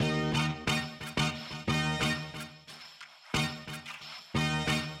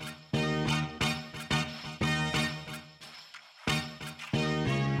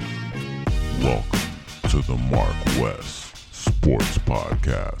to the Mark West Sports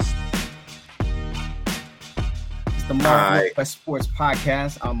Podcast. It's the Mark West Sports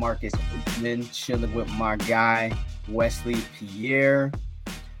Podcast. I'm Marcus Oatman, chilling with my guy, Wesley Pierre.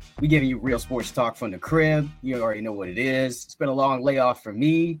 We giving you real sports talk from the crib. You already know what it is. It's been a long layoff for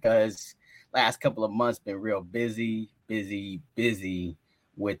me because last couple of months been real busy with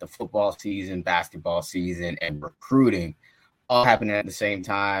the football season, basketball season, and recruiting all happening at the same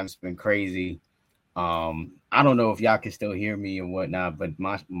time. It's been crazy. I don't know if y'all can still hear me and whatnot, but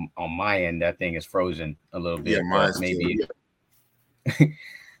on my end, that thing is frozen a little bit. Yeah, mine's maybe. too, yeah.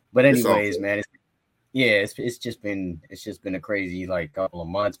 But anyways, man, it's just been a crazy couple of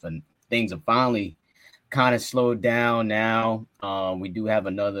months, but things have finally kind of slowed down now. We do have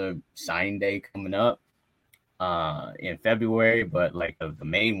another signing day coming up in February, but the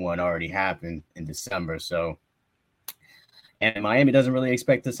main one already happened in December. So, and Miami doesn't really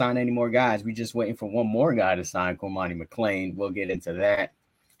expect to sign any more guys. We're just waiting for one more guy to sign, Cormani McClain. We'll get into that.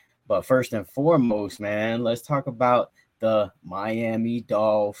 But first and foremost, man, let's talk about the Miami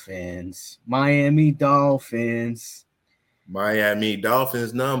Dolphins. Miami Dolphins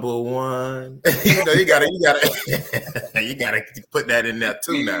number one. you gotta put that in there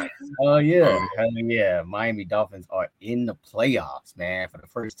too now. Oh yeah. Hell yeah. Miami Dolphins are in the playoffs, man, for the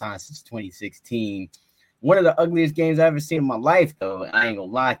first time since 2016. One of the ugliest games I've ever seen in my life, though. I ain't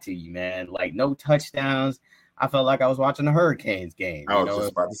gonna lie to you, man. No touchdowns. I felt like I was watching the Hurricanes game. I was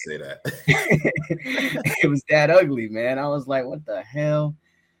just about to say that. It was that ugly, man. I was like, what the hell?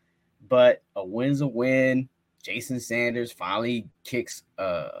 But a win's a win. Jason Sanders finally kicks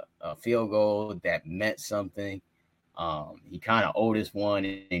a field goal that meant something. He kind of owed us one,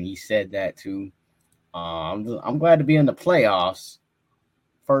 and he said that too. I'm glad to be in the playoffs.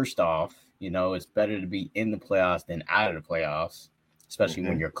 First off, it's better to be in the playoffs than out of the playoffs, especially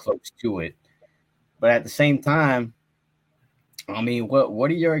when you're close to it. But at the same time, I mean, what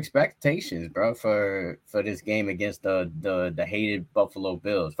are your expectations, bro, for this game against the hated Buffalo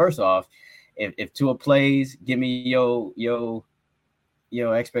Bills? First off, if Tua plays, give me your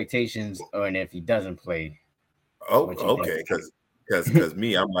expectations, and if he doesn't play. Oh, okay, because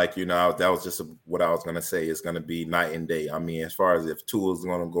me, I'm like, that was just what I was gonna say. It's gonna be night and day. I mean, as far as if Tua's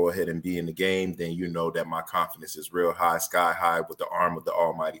gonna go ahead and be in the game, then that my confidence is real high, sky high, with the arm of the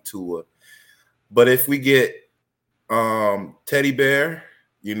almighty Tua. But if we get Teddy Bear,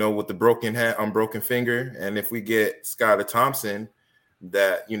 with the broken hand, unbroken finger, and if we get Skylar Thompson,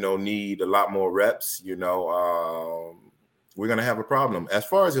 that need a lot more reps, we're gonna have a problem. As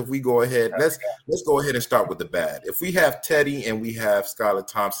far as if we go ahead, let's go ahead and start with the bad. If we have Teddy and we have Skylar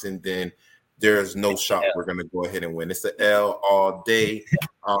Thompson, then there's no shot we're gonna go ahead and win. It's the L all day.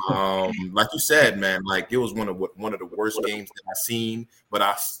 Like you said, man, it was one of the worst games that I've seen, but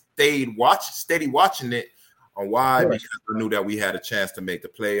I steady watching it. On why? Because I knew that we had a chance to make the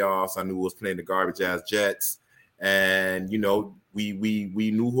playoffs. I knew we was playing the garbage ass Jets, and we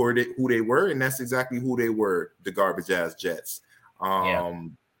knew who they were, and that's exactly who they were, the garbage ass Jets.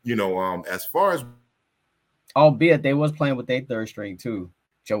 As far as, albeit they was playing with their third string too,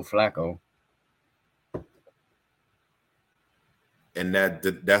 Joe Flacco, and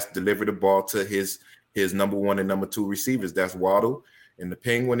that's delivered the ball to his number one and number two receivers. That's Waddle and the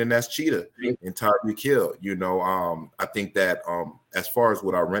Penguin, and that's Cheetah and Tyreek Hill. I think that as far as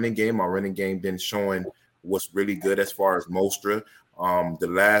with our running game been showing what's really good as far as Mostra. The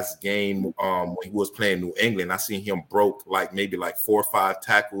last game when he was playing New England, I seen him broke maybe 4 or 5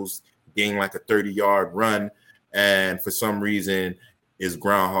 tackles, gained a 30-yard run, and for some reason it's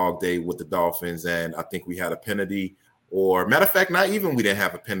Groundhog Day with the Dolphins, and I think we had a penalty, or matter of fact, not even we didn't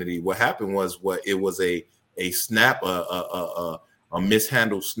have a penalty. What happened was it was a snap, a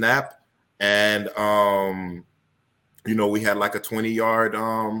mishandled snap, and we had a 20-yard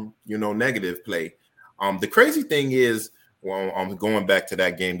negative play. The crazy thing is, I'm going back to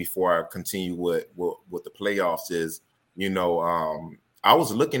that game before I continue with the playoffs is, I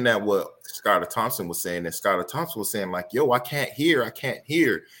was looking at what Skylar Thompson was saying, and Skylar Thompson was saying yo, I can't hear.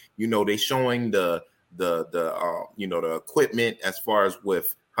 They showing the equipment as far as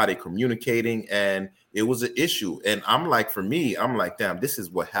with how they communicating, and it was an issue. And I'm for me, I'm damn, this is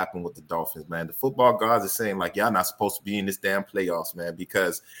what happened with the Dolphins, man. The football gods are saying y'all not supposed to be in this damn playoffs, man,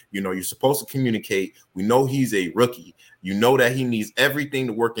 because you're supposed to communicate. We know he's a rookie. That he needs everything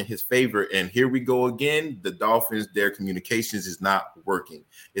to work in his favor. And here we go again. The Dolphins, their communications is not working.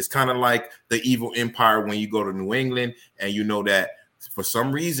 It's kind of like the evil empire when you go to New England and that For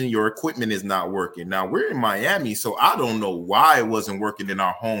some reason, your equipment is not working. Now we're in Miami, so I don't know why it wasn't working in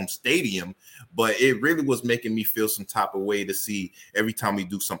our home stadium, but it really was making me feel some type of way to see every time we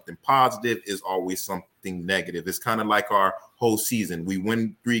do something positive is always something negative. It's kind of like our whole season. We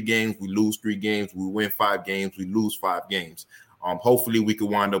win 3 games, we lose 3 games, we win 5 games, we lose 5 games. Hopefully we could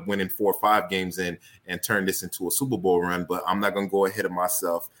wind up winning 4 or 5 games and turn this into a Super Bowl run, but I'm not going to go ahead of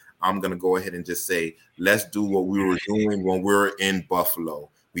myself. I'm going to go ahead and just say, let's do what we were doing when we were in Buffalo.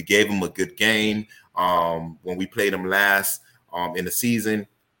 We gave them a good game when we played them last in the season.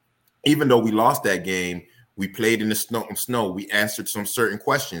 Even though we lost that game, we played in the snow. We answered some certain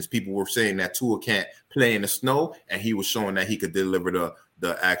questions. People were saying that Tua can't play in the snow, and he was showing that he could deliver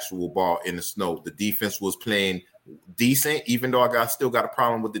the actual ball in the snow. The defense was playing decent, even though I still got a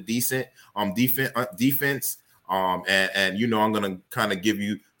problem with the defense. And you know, I'm gonna kind of give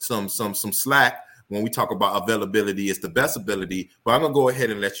you some slack when we talk about availability. It's the best ability, but I'm gonna go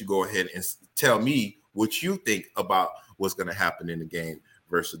ahead and let you go ahead and tell me what you think about what's gonna happen in the game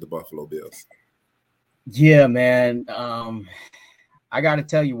versus the Buffalo Bills. Yeah, man. I gotta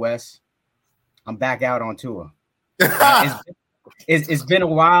tell you, Wes, I'm back out on Tua. It's been a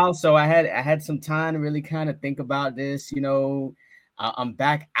while, so I had some time to really kind of think about this. You know, I'm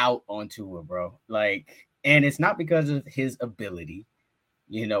back out on Tua, bro. Like. And it's not because of his ability.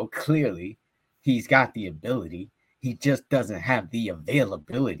 You know, clearly he's got the ability. He just doesn't have the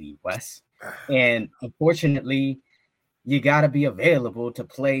availability, Wes. And unfortunately, you got to be available to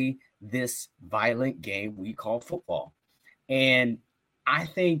play this violent game we call football. And I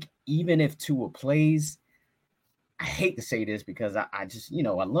think even if Tua plays, I hate to say this because I just, you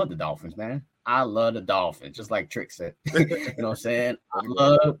know, I love the Dolphins, man. I love the Dolphins, just like Trick said. You know what I'm saying? I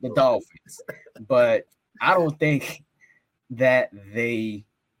love the Dolphins. But I don't think that they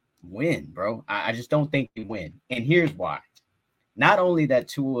win, bro. I just don't think they win. And here's why. Not only that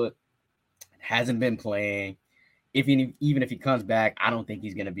Tua hasn't been playing, even if he comes back, I don't think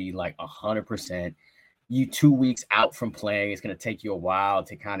he's going to be like 100%. You 2 weeks out from playing, it's going to take you a while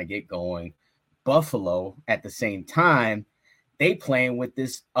to kind of get going. Buffalo, at the same time, they playing with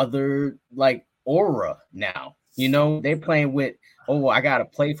this other like aura now. You know, they're playing with, oh, I got to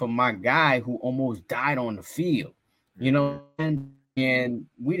play for my guy who almost died on the field, you know, and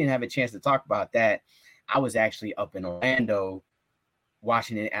we didn't have a chance to talk about that. I was actually up in Orlando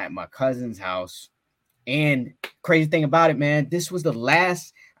watching it at my cousin's house. And crazy thing about it, man, this was the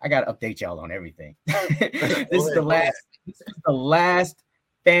last, I got to update y'all on everything. This is the last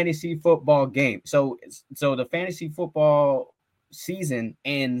fantasy football game. So the fantasy football season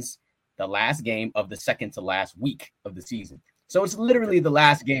ends the last game of the second to last week of the season. So it's literally the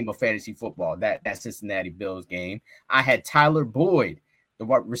last game of fantasy football, that Cincinnati Bills game. I had Tyler Boyd, the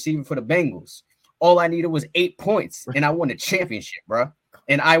receiver for the Bengals. All I needed was 8 points, and I won the championship, bro.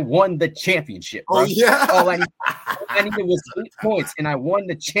 And I won the championship, bro. Oh, yeah. All I needed was 8 points, and I won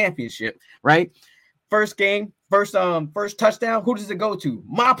the championship, right? First game, first touchdown, who does it go to?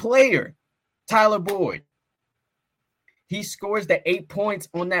 My player, Tyler Boyd. He scores the 8 points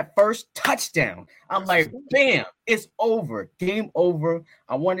on that first touchdown. I'm like, bam, it's over. Game over.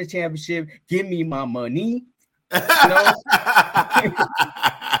 I won the championship. Give me my money. You know?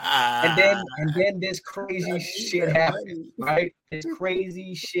 and then this crazy shit happens, right? This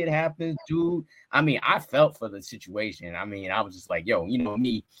crazy shit happens, dude. I mean, I felt for the situation. I mean, I was just like, yo, you know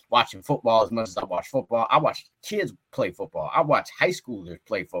me watching football as much as I watch football. I watch kids play football. I watch high schoolers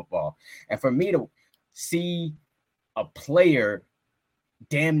play football. And for me to see a player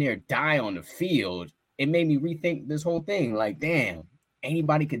damn near die on the field, it made me rethink this whole thing. Like, damn,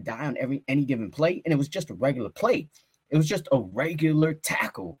 anybody could die on any given play, and it was just a regular play. It was just a regular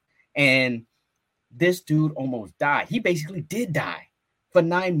tackle, and this dude almost died. He basically did die for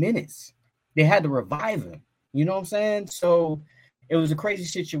 9 minutes. They had to revive him. You know what I'm saying? So it was a crazy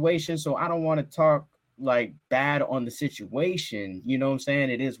situation. So I don't want to talk like bad on the situation. You know what I'm saying?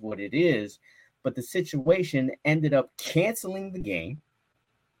 It is what it is. But the situation ended up canceling the game.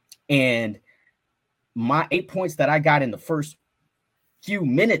 And my 8 points that I got in the first few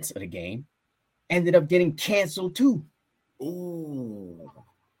minutes of the game ended up getting canceled too. Ooh.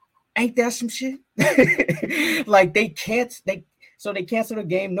 Ain't that some shit? Like they canceled the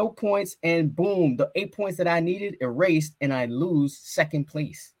game, no points, and boom, the 8 points that I needed erased, and I lose second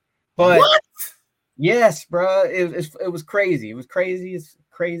place. But what? Yes, bro, it was crazy. It was crazy. It's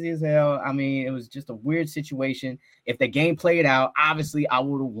crazy as hell. I mean, it was just a weird situation. If the game played out, obviously I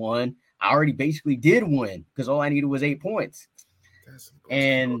would have won. I already basically did win because all I needed was 8 points.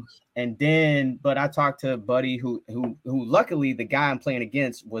 And then, but I talked to a buddy who luckily the guy I'm playing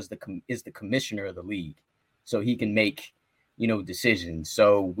against is the commissioner of the league, so he can make, decision.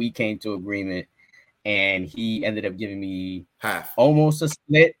 So we came to agreement, and he ended up giving me half, almost a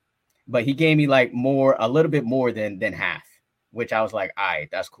split, but he gave me like a little bit more than half, which I was like, all right,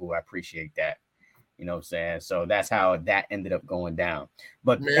 that's cool. I appreciate that. You know what I'm saying? So that's how that ended up going down.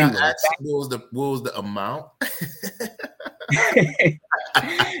 But may anyway, I ask, what was the amount?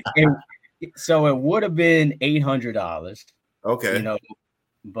 So it would have been $800. Okay.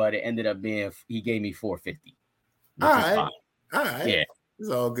 But it ended up being, he gave me $450. All right. Yeah. It's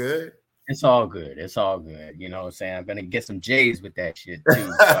all good. It's all good. It's all good. You know what I'm saying? I'm gonna get some J's with that shit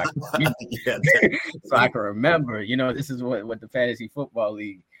too. So I can remember, this is what the fantasy football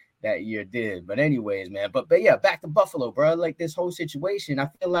league that year did. But anyways, man. But yeah, back to Buffalo, bro. Like this whole situation, I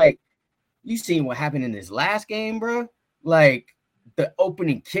feel like you seen what happened in this last game, bro. Like the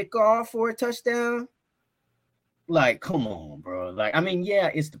opening kickoff for a touchdown. Like, come on, bro. Like, I mean, yeah,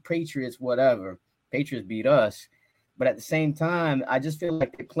 it's the Patriots, whatever. Patriots beat us. But at the same time, I just feel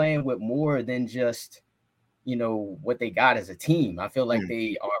like they're playing with more than just, what they got as a team. I feel like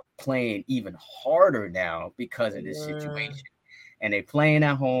they are playing even harder now because of this situation. And they're playing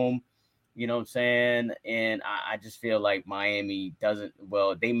at home, you know what I'm saying? And I just feel like Miami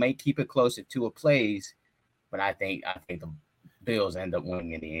they may keep it close if Tua plays, but I think the Bills end up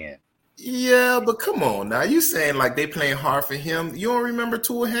winning in the end. Yeah, but come on now. You saying like they playing hard for him. You don't remember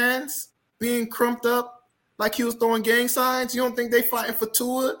Tua hands being crumped up like he was throwing gang signs? You don't think they fighting for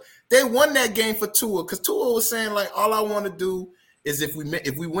Tua? They won that game for Tua because Tua was saying like, all I want to do is if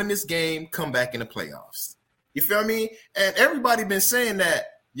we win this game, come back in the playoffs. You feel me? And everybody been saying that,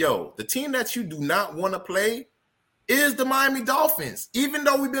 the team that you do not want to play is the Miami Dolphins. Even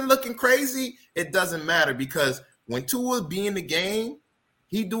though we've been looking crazy, it doesn't matter because when Tua be in the game,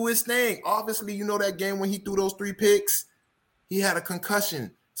 he do his thing. Obviously, that game when he threw those 3 picks, he had a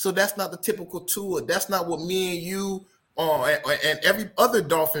concussion. So that's not the typical Tua. That's not what me and you and every other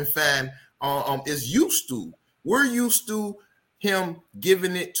Dolphin fan is used to. We're used to him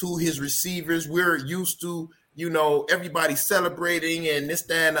giving it to his receivers. We're used to, everybody celebrating and this,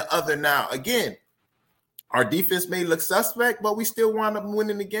 that, and the other. Now, again, our defense may look suspect, but we still wind up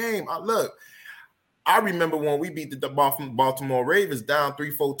winning the game. I remember when we beat the Baltimore Ravens down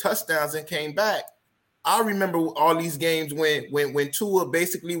 3-4 touchdowns and came back. I remember all these games when Tua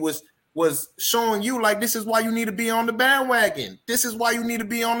basically was showing you like, this is why you need to be on the bandwagon. This is why you need to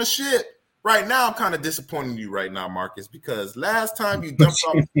be on the ship. Right now, I'm kind of disappointing you right now, Marcus, because last time you jumped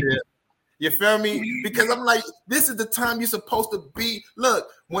off the ship, you feel me? Because I'm like, this is the time you're supposed to be. Look,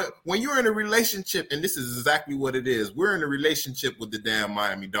 when you're in a relationship, and this is exactly what it is, we're in a relationship with the damn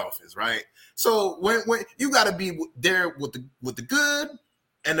Miami Dolphins, right? So when you got to be there with the good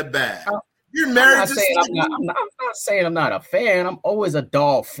and the bad. You're married. I'm not saying I'm not a fan. I'm always a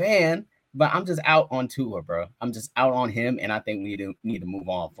Dolph fan, but I'm just out on Tua, bro. I'm just out on him, and I think we need to move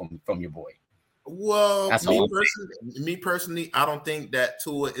on from your boy. Well, me personally, I don't think that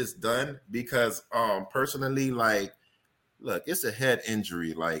Tua is done because personally, like, look, it's a head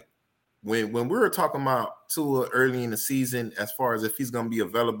injury. Like when we were talking about Tua early in the season, as far as if he's going to be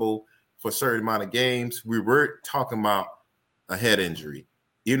available for a certain amount of games, we were talking about a head injury.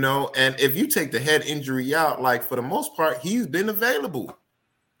 And if you take the head injury out, like for the most part, he's been available.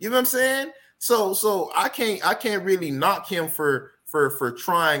 You know what I'm saying? So I can't really knock him for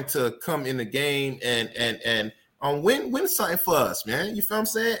trying to come in the game and win something for us, man. You feel what I'm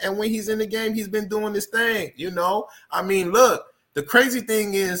saying? And when he's in the game, he's been doing this thing. I mean, look, the crazy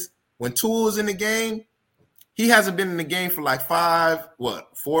thing is when Tua's in the game, he hasn't been in the game for like 4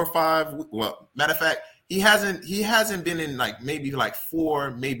 or 5. Well, matter of fact, he hasn't been in maybe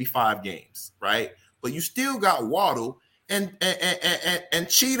 4, maybe 5 games, right? But you still got Waddle and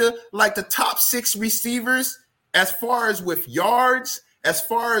Cheetah, like the top 6 receivers as far as with yards, as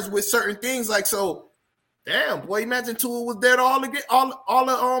far as with certain things. Like, so, damn, boy, imagine Tua was there all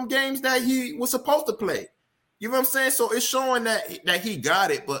the games that he was supposed to play. You know what I'm saying? So it's showing that he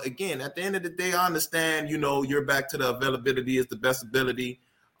got it. But again, at the end of the day, I understand, you're back to the availability is the best ability.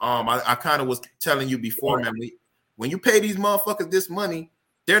 I kind of was telling you before, man, when you pay these motherfuckers this money,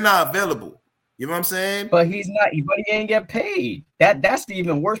 they're not available. You know what I'm saying? But he ain't get paid. That's the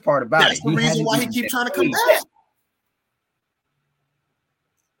even worse part about it. That's the reason why he keeps trying to come back.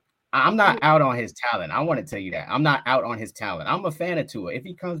 I'm not out on his talent. I want to tell you that. I'm not out on his talent. I'm a fan of Tua. If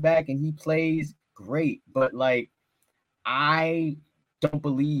he comes back and he plays, great. But I don't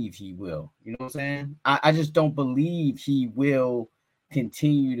believe he will. You know what I'm saying? I just don't believe he will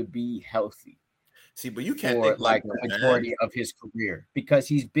continue to be healthy. See, but you can't for the majority of his career because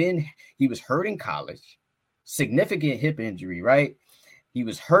he was hurt in college, significant hip injury, right? He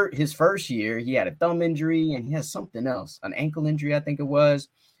was hurt his first year. He had a thumb injury and he has something else, an ankle injury, I think it was.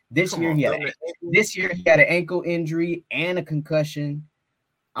 This year he had an ankle injury and a concussion.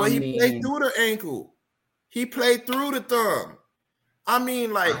 But he played through the ankle. He played through the thumb. I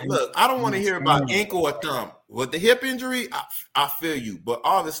mean, like, look, I don't want to hear about ankle or thumb. With the hip injury, I feel you. But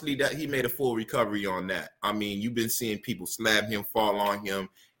obviously that he made a full recovery on that. I mean, you've been seeing people slam him, fall on him,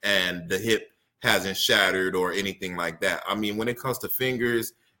 and the hip hasn't shattered or anything like that. I mean, when it comes to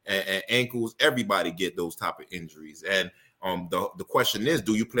fingers and ankles, everybody get those type of injuries. And the question is,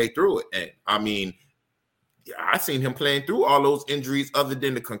 do you play through it? And I mean, I seen him playing through all those injuries other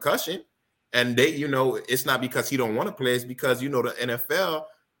than the concussion. And they, it's not because he don't want to play. It's because, the NFL,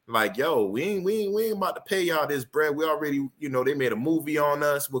 like, yo, we ain't about to pay y'all this bread. We already, they made a movie on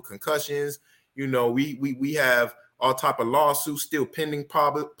us with concussions. We have all type of lawsuits still pending,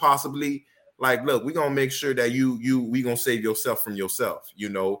 possibly. Like, look, we're gonna make sure that we gonna save yourself from yourself,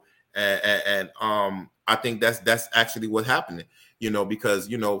 and I think that's actually what's happening, because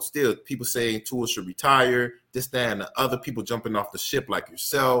still people saying Tua should retire, this, that, and the other, people jumping off the ship like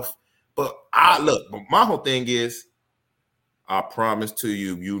yourself. But my whole thing is, I promise to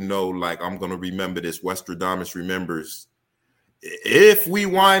you, like, I'm gonna remember this. Westradamus remembers. If we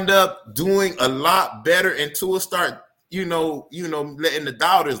wind up doing a lot better and Tua start, letting the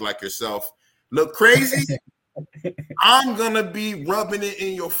doubters like yourself look crazy, I'm gonna be rubbing it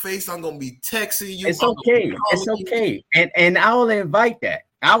in your face. I'm gonna be texting you. It's okay. It's okay. And I will invite that.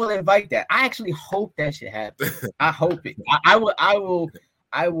 I actually hope that should happen. I hope it.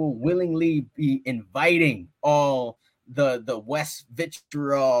 I will willingly be inviting all the West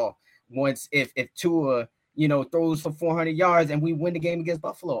vitriol once if Tua throws for 400 yards and we win the game against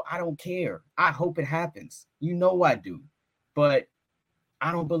Buffalo. I don't care. I hope it happens. I do. But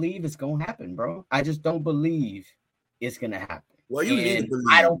I don't believe it's going to happen, bro. I just don't believe it's going to happen. Well, you need to believe.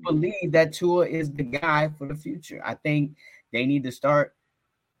 I don't believe that Tua is the guy for the future. I think they need to start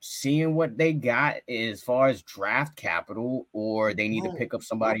seeing what they got as far as draft capital, or they need to pick up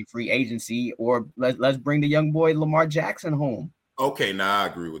somebody free agency, or let's bring the young boy Lamar Jackson home. Okay, now I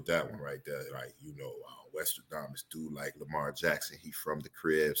agree with that one right there. Like, Westradamus do like Lamar Jackson. He from the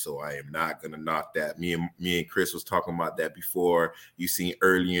crib, so I am not gonna knock that. Me and Chris was talking about that before. You seen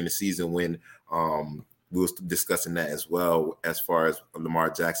early in the season when we was discussing that as well, as far as Lamar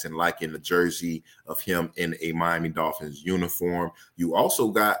Jackson liking the jersey of him in a Miami Dolphins uniform. You also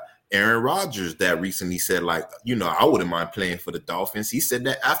got Aaron Rodgers that recently said, like, I wouldn't mind playing for the Dolphins. He said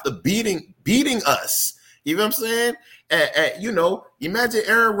that after beating us. You know what I'm saying? And imagine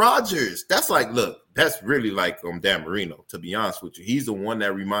Aaron Rodgers. That's like, look, that's really like Dan Marino, to be honest with you. He's the one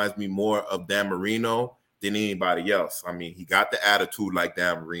that reminds me more of Dan Marino than anybody else. I mean, he got the attitude like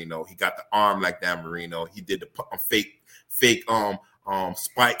Dan Marino. He got the arm like Dan Marino. He did the fake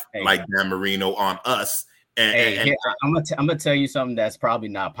spike like Dan Marino on us. I'm gonna tell you something that's probably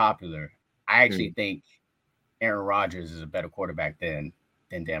not popular. I actually think Aaron Rodgers is a better quarterback than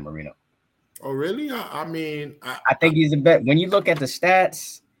Dan Marino. Oh, really? I mean, I think he's a better. When you look at the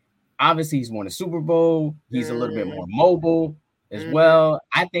stats, obviously he's won a Super Bowl. He's a little bit more mobile as well.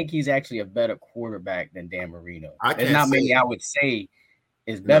 I think he's actually a better quarterback than Dan Marino. There's not many I would say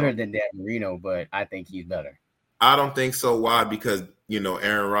is better than Dan Marino, but I think he's better. I don't think so. Why? Because,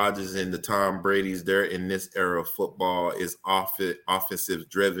 Aaron Rodgers and the Tom Brady's, they're in this era of football is offensive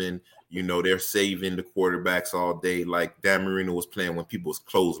driven. They're saving the quarterbacks all day. Like Dan Marino was playing when people was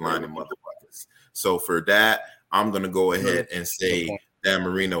clotheslining motherfuckers. So for that, I'm going to go ahead and say Dan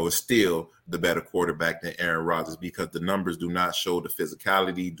Marino is still the better quarterback than Aaron Rodgers, because the numbers do not show the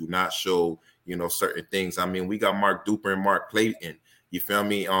physicality, do not show, certain things. I mean, we got Mark Duper and Mark Clayton, you feel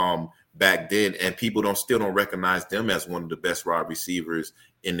me, back then, and people still don't recognize them as one of the best wide receivers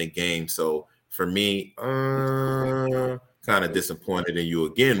in the game. So for me, kind of disappointed in you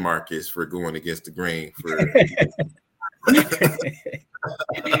again, Marcus, for going against the grain.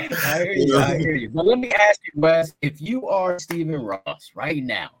 I hear you. But let me ask you, Wes, if you are Stephen Ross right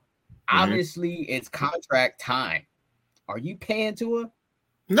now, obviously it's contract time. Are you paying Tua?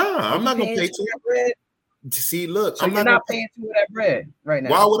 No, I'm not going to pay Tua. See, look, so I'm not paying Tua that bread right now.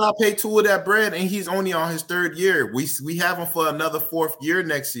 Why would I pay Tua that bread? And he's only on his third year. We have him for another fourth year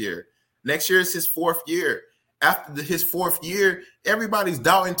next year. Next year is his fourth year. After his fourth year, everybody's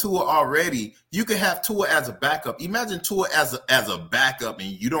doubting Tua already. You could have Tua as a backup. Imagine Tua as a backup, and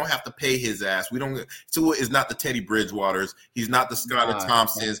you don't have to pay his ass. Tua is not the Teddy Bridgewaters. He's not the Skylar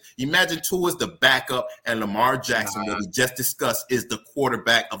Thompsons. Imagine Tua is the backup, and Lamar Jackson, what we just discussed, is the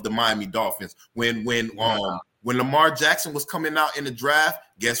quarterback of the Miami Dolphins. When Lamar Jackson was coming out in the draft,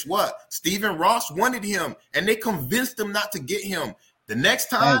 guess what? Stephen Ross wanted him, and they convinced him not to get him. The next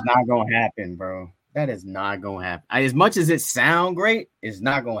time, that is not gonna happen, bro. That is not gonna happen. As much as it sound great, it's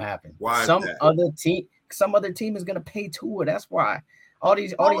not gonna happen. Why is Some that? other team is gonna pay Tua. That's why. All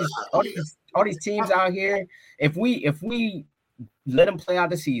these teams out here. If we let him play out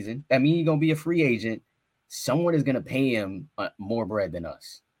the season, that means he's gonna be a free agent. Someone is gonna pay him more bread than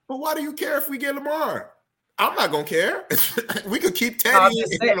us. But why do you care if we get Lamar? I'm not gonna care. We could keep Teddy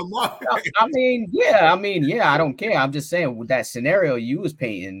and Lamar. I mean, yeah, I don't care. I'm just saying with that scenario you was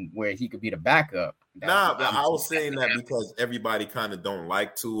painting where he could be the backup. But I was saying that because everybody kind of don't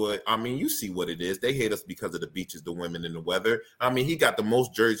like Tua. I mean, you see what it is. They hate us because of the beaches, the women, and the weather. I mean, he got the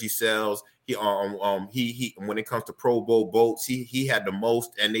most jersey sales. He when it comes to Pro Bowl votes, he had the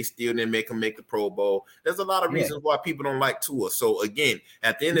most, and they still didn't make him make the Pro Bowl. There's a lot of reasons why people don't like Tua. So again,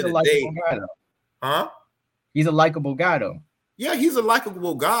 at the end of the day, he's a likable guy though. Yeah, he's a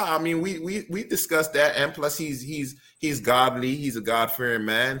likable guy. I mean, we discussed that, and plus he's godly. He's a God-fearing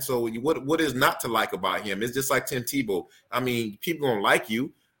man. So what is not to like about him? It's just like Tim Tebow. I mean, people don't like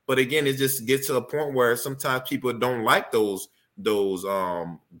you, but again, it just gets to a point where sometimes people don't like those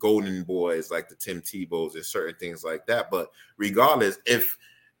golden boys like the Tim Tebows and certain things like that. But regardless, if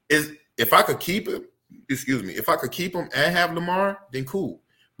I could keep him, if I could keep him and have Lamar, then cool.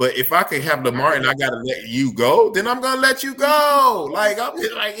 But if I can have Lamar and I gotta let you go, then I'm gonna let you go. Like I'm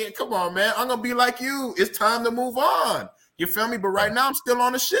like, yeah, come on, man. I'm gonna be like you. It's time to move on. You feel me? But right now I'm still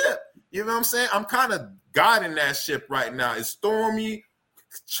on the ship. You know what I'm saying? I'm kind of guiding that ship right now. It's stormy,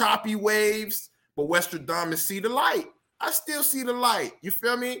 choppy waves, but Westradamus see the light. I still see the light. You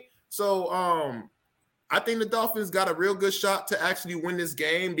feel me? So I think the Dolphins got a real good shot to actually win this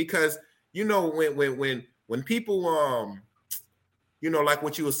game because you know when people you know, like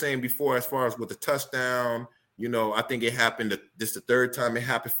what you were saying before, as far as with the touchdown, you know, I think it happened. This the third time it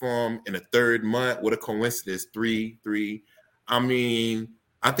happened for him in the third month. What a coincidence! 3-3. I mean,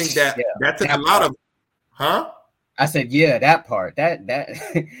 I think that took a lot of, huh? I said, yeah, that part,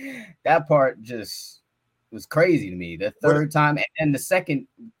 that part just was crazy to me. The third time, and the second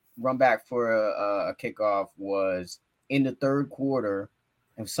run back for a kickoff was in the third quarter.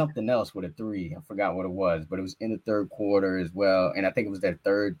 It was something else with a 3. I forgot what it was, but it was in the third quarter as well. And I think it was their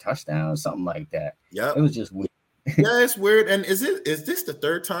third touchdown, something like that. Yeah, it was just weird. Yeah, it's weird. And is this the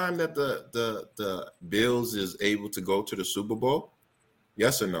third time that the Bills is able to go to the Super Bowl?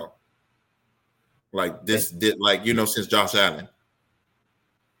 Yes or no? Like this did since Josh Allen.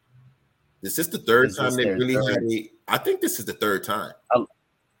 Is this the third time they really had I think this is the third time.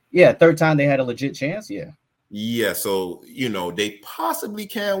 Yeah, third time they had a legit chance. Yeah. Yeah, so they possibly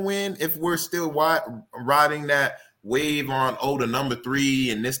can win if we're still riding that wave on the number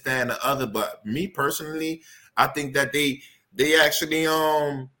 3 and this, that, and the other. But me personally, I think that they actually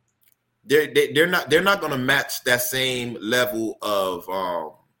they're not going to match that same level of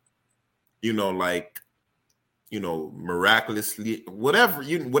miraculously whatever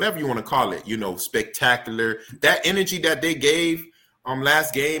you want to call it, spectacular, that energy that they gave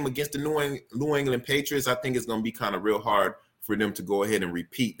last game against the New England Patriots. I think it's going to be kind of real hard for them to go ahead and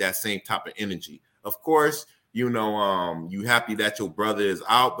repeat that same type of energy. Of course, you happy that your brother is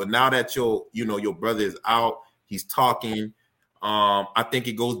out, but now that your brother is out, he's talking. I think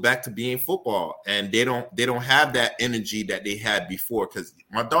it goes back to being football, and they don't have that energy that they had before. Because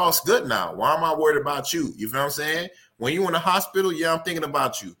my dog's good now. Why am I worried about you? You feel what I'm saying? When you in the hospital, yeah, I'm thinking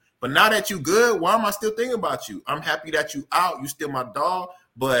about you. But now that you good, why am I still thinking about you? I'm happy that you out. You still my dog,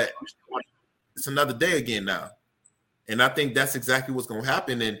 but it's another day again now. And I think that's exactly what's going to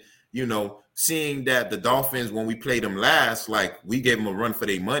happen. And, seeing that the Dolphins, when we played them last, like we gave them a run for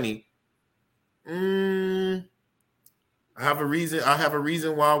their money. I have a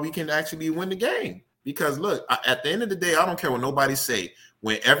reason why we can actually win the game. Because look, at the end of the day, I don't care what nobody say.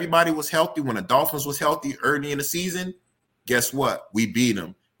 When everybody was healthy, when the Dolphins was healthy early in the season, guess what? We beat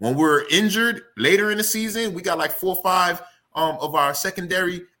them. When we're injured later in the season, we got like 4 or 5 of our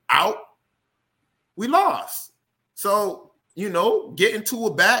secondary out. We lost. So, getting to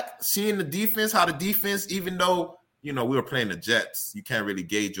it back, seeing the defense, how the defense, even though, we were playing the Jets, you can't really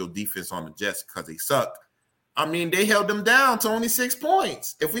gauge your defense on the Jets because they suck. I mean, they held them down to only 6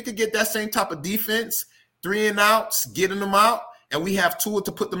 points. If we could get that same type of defense, 3 and outs, getting them out, and we have Tua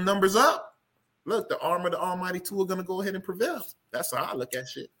to put them numbers up, look, the arm of the almighty Tua going to go ahead and prevail. That's how I look at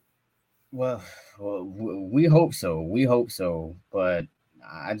shit. Well, we hope so. We hope so. But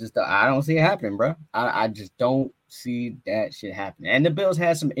I don't see it happening, bro. I just don't see that shit happening. And the Bills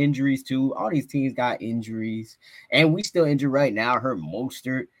had some injuries too. All these teams got injuries. And we still injured right now. Hurt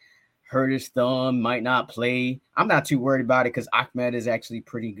Mostert, hurt his thumb, might not play. I'm not too worried about it because Ahmed is actually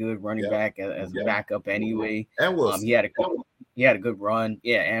pretty good running back as a backup anyway. And Wilson. He had a good run.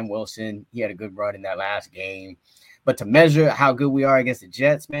 Yeah, and Wilson. He had a good run in that last game. But to measure how good we are against the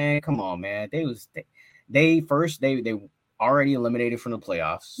Jets, man, come on, man. They already eliminated from the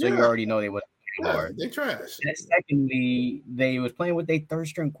playoffs, so you already know they would. They trash. And secondly, they was playing with their third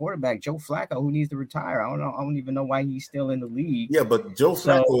string quarterback, Joe Flacco, who needs to retire. I don't even know why he's still in the league. Yeah, but Joe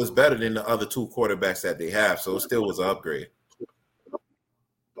Flacco is better than the other two quarterbacks that they have, so it still was an upgrade.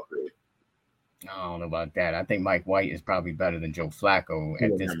 I don't know about that. I think Mike White is probably better than Joe Flacco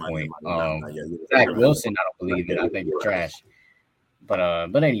at this point. Zach Wilson, I don't believe it. I think it's trash.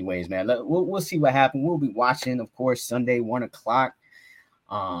 But anyways, man, we'll see what happens. We'll be watching, of course, Sunday 1:00.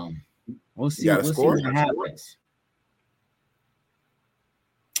 We'll see. We'll see what happens.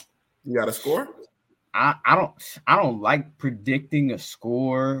 You got a score? I don't like predicting a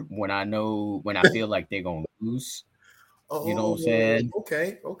score when I feel like they're gonna lose. You know what I'm saying?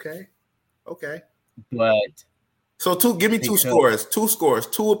 Okay. But so give me two scores. Two scores.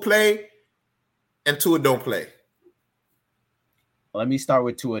 Two will play and two don't play. Let me start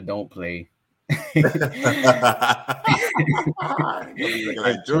with Tua don't play.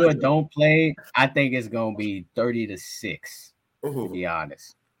 If Tua don't play, I think it's gonna be 30-6. To be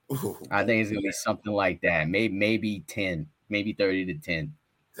honest, I think it's gonna be something like that. Maybe 10, maybe 30-10.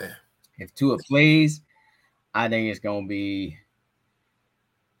 Damn. If Tua plays, I think it's gonna be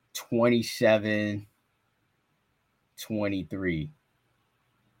 27-23.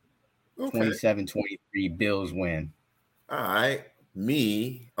 27-23. Bills win. All right.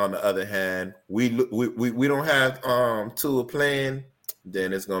 Me, on the other hand, we don't have Tua playing,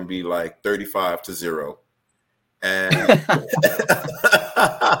 then it's gonna be like 35-0. And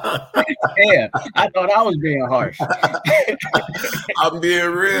yeah, I thought I was being harsh. I'm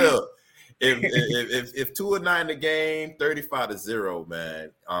being real. If Tua not in the game, 35-0,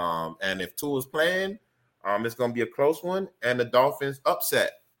 man. And if Tua's playing, it's gonna be a close one, and the Dolphins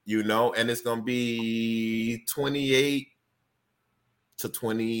upset, and it's gonna be 28-24.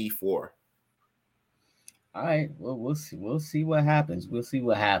 All right, well, we'll see what happens. We'll see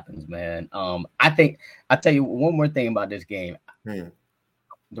what happens, man. I'll tell you one more thing about this game.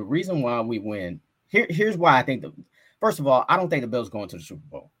 The reason why we win here's why I think first of all, I don't think the Bills going to the Super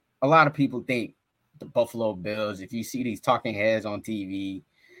Bowl. A lot of people think the Buffalo Bills, if you see these talking heads on TV,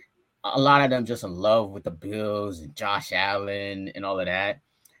 a lot of them just in love with the Bills and Josh Allen and all of that.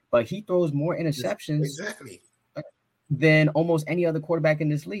 But he throws more interceptions than almost any other quarterback in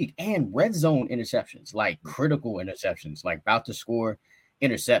this league, and red zone interceptions, like critical interceptions, like about to score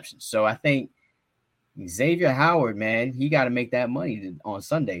interceptions. So I think Xavier Howard, man, he got to make that money on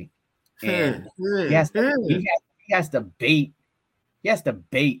Sunday. And he has to bait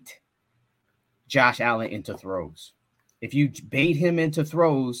Josh Allen into throws. If you bait him into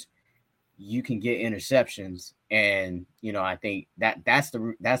throws, you can get interceptions. And I think that's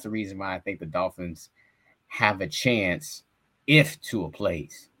the reason why I think the Dolphins have a chance if Tua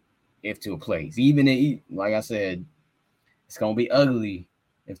plays. Even like I said, it's gonna be ugly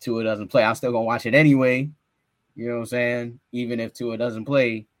if Tua doesn't play. I'm still gonna watch it anyway. You know what I'm saying? Even if Tua doesn't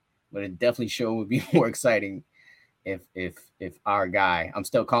play, but it definitely sure would be more exciting if our guy, I'm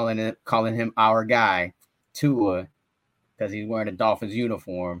still calling him our guy, Tua, because he's wearing a Dolphins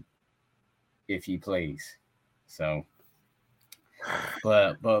uniform if he plays. So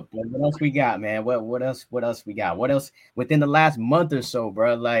but what else we got, man? What else we got? What else within the last month or so,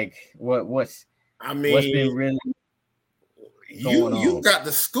 bro? Like what's been really going on? You got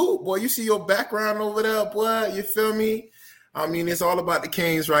the scoop, boy. You see your background over there, boy. You feel me? I mean, it's all about the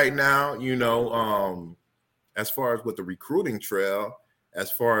Canes right now, as far as with the recruiting trail,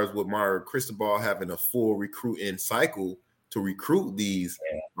 as far as with Mario Cristobal having a full recruiting cycle to recruit these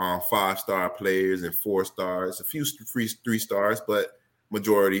 5-star players and 4 stars, a few 3 stars, but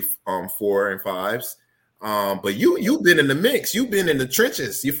majority 4 and 5s. But you've been in the mix, you've been in the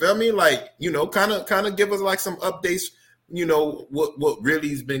trenches. You feel me? Like, kind of give us like some updates. What really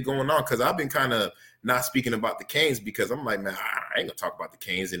has been going on, because I've been kind of not speaking about the Canes because I'm like, man, I ain't gonna talk about the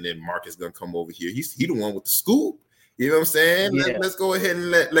Canes, and then Marcus gonna come over here. He the one with the scoop. You know what I'm saying? Yeah. Let's go ahead and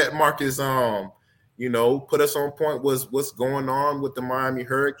let Marcus put us on point what's going on with the Miami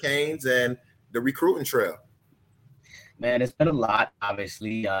Hurricanes and the recruiting trail. Man, it's been a lot,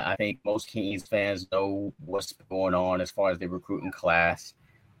 obviously. I think most Canes fans know what's going on as far as the recruiting class.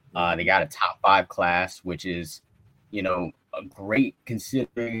 They got a top 5 class, which is, a great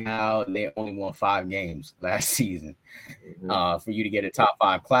considering how they only won 5 games last season. For you to get a top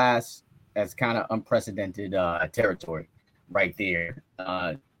 5 class, that's kind of unprecedented territory right there.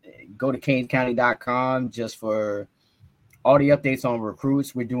 go to CanesCounty.com just for all the updates on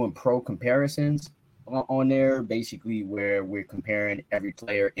recruits. We're doing pro comparisons on there, basically where we're comparing every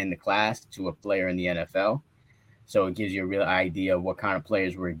player in the class to a player in the NFL. So it gives you a real idea of what kind of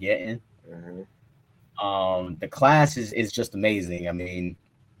players we're getting. Mm-hmm. The class is just amazing. I mean,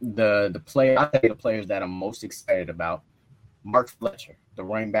 the players that I'm most excited about, Mark Fletcher, the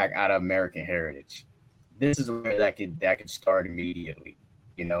running back out of American Heritage. This is where that could start immediately.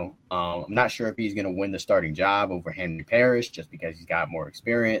 You know, I'm not sure if he's going to win the starting job over Henry Parrish just because he's got more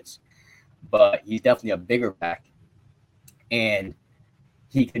experience, but he's definitely a bigger back, and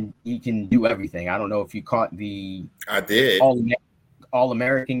he can do everything. I don't know if you caught the all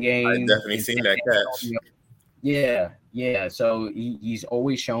American game. I definitely seen that catch. Yeah. So he's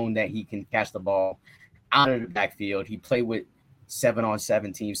always shown that he can catch the ball out of the backfield. He played with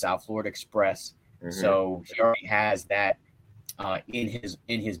 7-on-7 team, South Florida Express. Mm-hmm. So he already has that in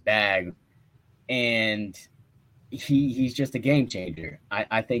his bag, and he's just a game changer.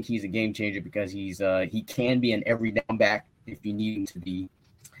 I think he's a game changer because he can be an every down back if you need him to be,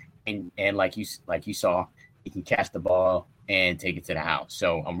 and like you saw, he can catch the ball and take it to the house.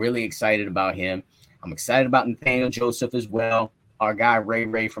 So I'm really excited about him. I'm excited about Nathaniel Joseph as well. Our guy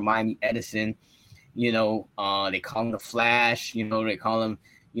Ray from Miami Edison. You know, they call him the Flash. You know, they call him,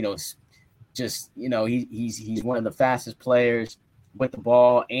 you know, just, you know, he's one of the fastest players with the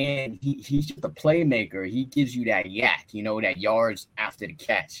ball, and he's just a playmaker. He gives you that yak, you know, that yards after the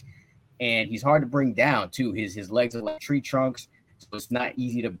catch, and he's hard to bring down too. His legs are like tree trunks, so it's not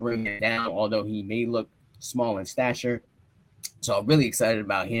easy to bring him down, although he may look small in stature. So I'm really excited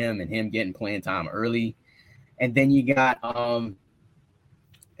about him and him getting playing time early. And then you got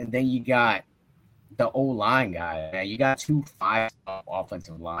the O-line guy. Man. You got 2 5-star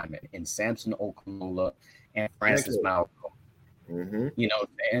offensive linemen in Samson Okunlola and Francis Malcolm. Mm-hmm. You know,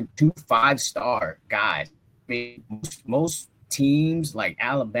 and 2 5-star guys. I mean, most teams like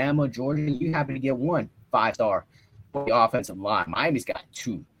Alabama, Georgia, you happen to get 1 5-star for the offensive line. Miami's got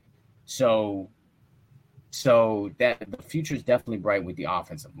 2. So that the future is definitely bright with the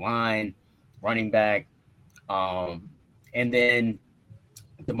offensive line, running back, and then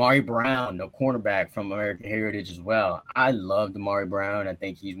Damari Brown, the cornerback from American Heritage as well. I love Damari Brown. I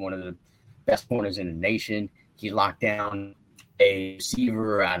think he's one of the best corners in the nation. He locked down a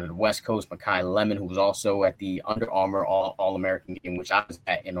receiver out of the West Coast, Mekhi Lemon, who was also at the Under Armour All-American game, which I was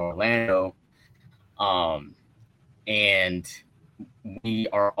at in Orlando. And we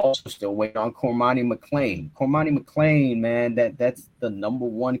are also still waiting on Cormani McClain. Cormani McClain, man, that's the number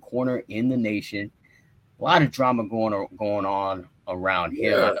 1 corner in the nation. A lot of drama going on around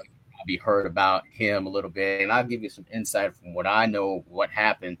him. I know you probably heard about him a little bit, and I'll give you some insight from what I know, what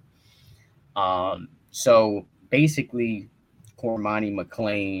happened. So basically, Cormani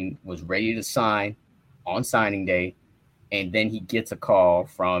McClain was ready to sign on signing day, and then he gets a call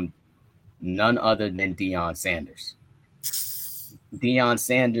from none other than Deion Sanders. Deion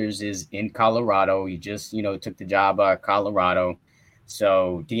Sanders is in Colorado. He just, took the job out of Colorado.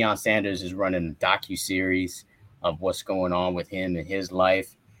 So Deion Sanders is running a docuseries of what's going on with him in his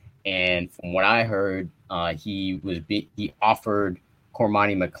life. And from what I heard, he offered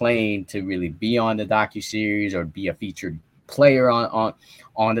Cormani McClain to really be on the docuseries or be a featured player on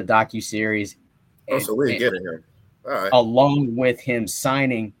the docuseries. Oh, so we're getting him. All right. Along with him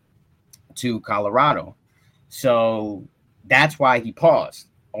signing to Colorado. So that's why he paused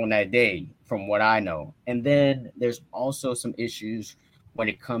on that day, from what I know. And then there's also some issues when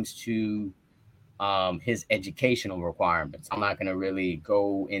it comes to his educational requirements. I'm not going to really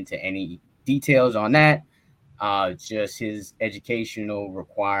go into any details on that. Just his educational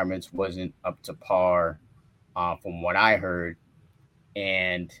requirements wasn't up to par from what I heard.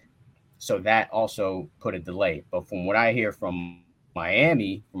 And so that also put a delay. But from what I hear from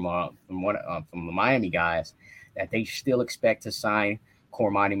Miami, from the Miami guys, that they still expect to sign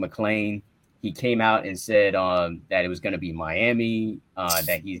Cormani McClain. He came out and said that it was going to be Miami,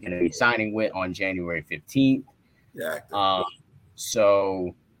 that he's going to be signing with on January 15th. Yeah.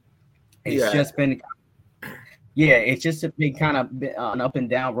 So it's just been, it's just been kind of an up and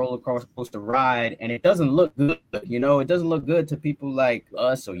down roller coaster ride, and it doesn't look good. It doesn't look good to people like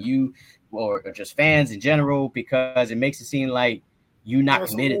us or you or just fans in general, because it makes it seem like you're not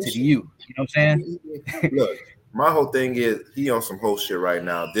committed to the U. You know what I'm saying? Look. My whole thing is he on some whole shit right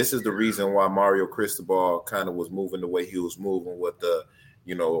now. This is the reason why Mario Cristobal kind of was moving the way he was moving with the,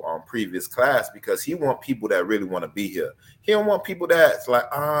 previous class, because he want people that really want to be here. He don't want people that's like,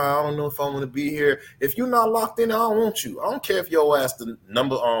 I don't know if I want to be here. If you're not locked in, I don't want you. I don't care if your ass the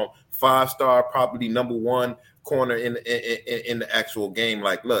number 5-star, probably number 1 corner in the actual game.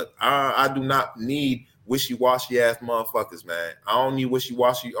 Like, look, I do not need wishy-washy ass motherfuckers, man. I don't need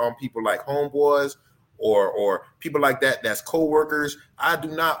wishy-washy on people like homeboys or people like that that's co-workers. I do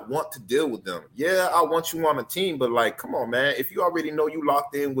not want to deal with them. Yeah, I want you on a team, but like, come on, man. If you already know you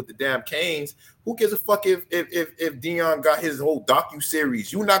locked in with the damn Canes, who gives a fuck if Deion got his whole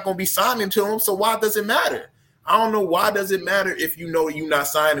docu-series? You're not gonna be signing to him, so why does it matter? I don't know why does it matter if you know you're not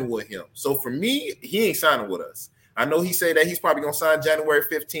signing with him. So for me, he ain't signing with us. I know he said that he's probably gonna sign January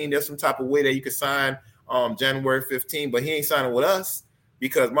 15. There's some type of way that you could sign January 15, but he ain't signing with us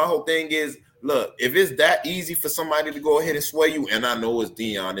because my whole thing is, look, if it's that easy for somebody to go ahead and sway you, and I know it's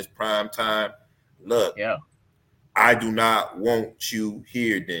Deion, it's prime time. Look, yeah, I do not want you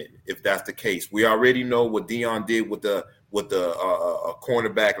here. Then, if that's the case, we already know what Deion did with the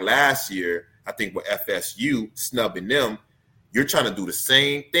cornerback last year. I think with FSU snubbing them, you're trying to do the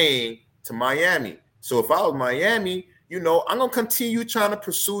same thing to Miami. So if I was Miami, I'm gonna continue trying to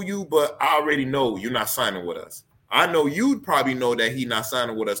pursue you, but I already know you're not signing with us. I know you'd probably know that he's not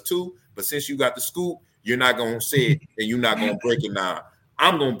signing with us too, but since you got the scoop, you're not gonna say it and you're not gonna break it now.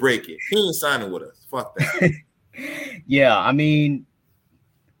 I'm gonna break it. He ain't signing with us. Fuck that. Yeah, I mean,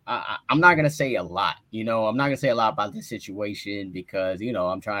 I'm not gonna say a lot. I'm not gonna say a lot about this situation because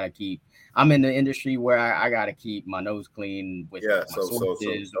I'm in the industry where I gotta keep my nose clean with my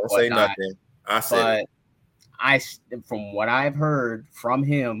sources. Don't say nothing. I said it. From what I've heard from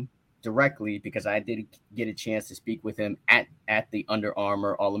him directly, because I did get a chance to speak with him at the Under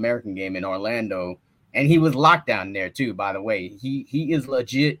Armour All-American game in Orlando, and he was locked down there too. By the way, he is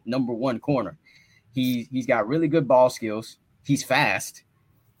legit number one corner. He's got really good ball skills. He's fast,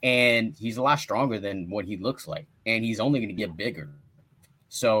 and he's a lot stronger than what he looks like, and he's only going to get bigger.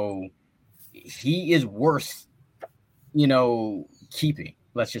 So he is worth, keeping.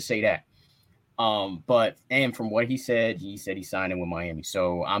 Let's just say that. And from what he said he's signing with Miami.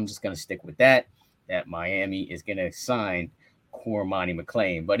 So I'm just going to stick with that Miami is going to sign Cormani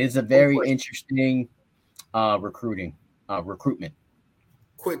McClain. But it's a very interesting recruitment.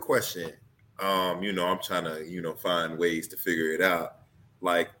 Quick question. I'm trying to, find ways to figure it out.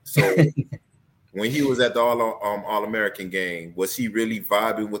 Like, so when he was at the All-American game, was he really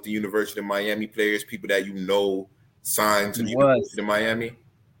vibing with the University of Miami players, people that signed to the University of Miami?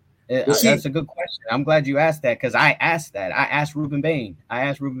 That's a good question. I'm glad you asked that because I asked that. I asked Ruben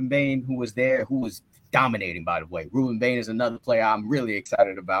Bain, who was there, who was dominating, by the way. Ruben Bain is another player I'm really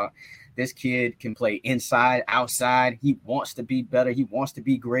excited about. This kid can play inside, outside. He wants to be better. He wants to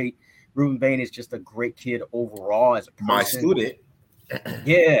be great. Ruben Bain is just a great kid overall as a person. My student.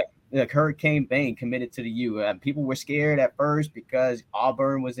 Yeah. Hurricane Bain committed to the U. People were scared at first because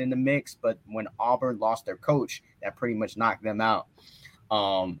Auburn was in the mix, but when Auburn lost their coach, that pretty much knocked them out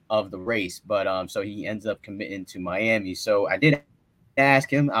of the race. But so he ends up committing to Miami. So I did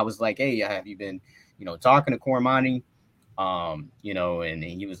ask him. I was like, "Hey, have you been, talking to Cormani?" And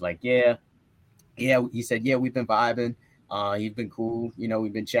he was like, "Yeah." He said, "Yeah, we've been vibing. He's been cool.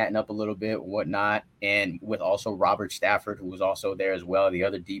 We've been chatting up a little bit, whatnot." And with also Robert Stafford, who was also there as well, the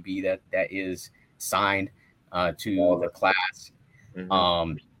other DB that is signed to the class.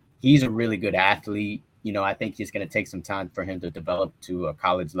 Mm-hmm. He's a really good athlete. I think it's going to take some time for him to develop to a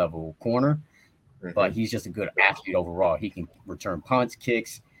college level corner, but he's just a good athlete overall. He can return punts,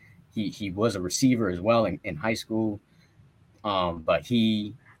 kicks. He was a receiver as well in high school. But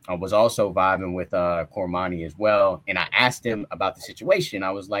he was also vibing with Cormani as well. And I asked him about the situation.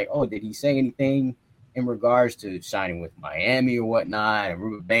 I was like, "Oh, did he say anything in regards to signing with Miami or whatnot?" And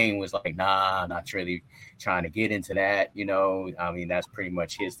Ruben Bain was like, "Nah, not really trying to get into that. I mean, that's pretty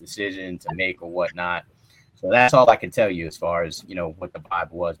much his decision to make or whatnot." So that's all I can tell you as far as, what the vibe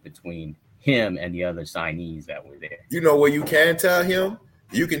was between him and the other signees that were there. What you can tell him?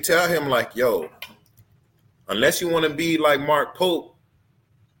 You can tell him like, "Yo, unless you want to be like Mark Pope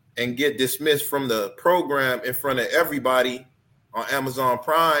and get dismissed from the program in front of everybody on Amazon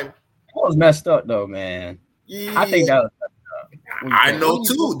Prime." That was messed up though, man. Yeah. I think that was messed up. I know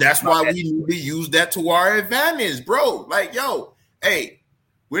too. That's why we need to use that to our advantage, bro. Like, yo, hey,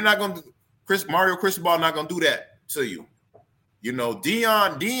 we're not going to Mario Cristobal not going to do that to you.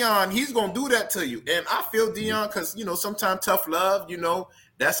 Deion, he's going to do that to you. And I feel Deion because, sometimes tough love,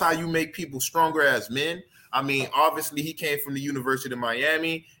 that's how you make people stronger as men. I mean, obviously he came from the University of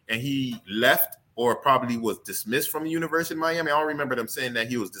Miami and he left or probably was dismissed from the University of Miami. I don't remember them saying that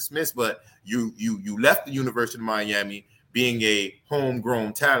he was dismissed, but you left the University of Miami being a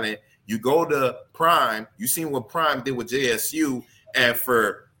homegrown talent. You go to Prime. You seen what Prime did with JSU, and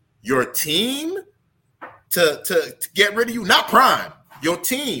for your team to get rid of you, not Prime, your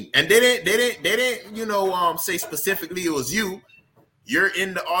team, and they didn't, say specifically it was you. You're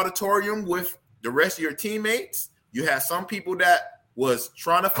in the auditorium with the rest of your teammates. You had some people that was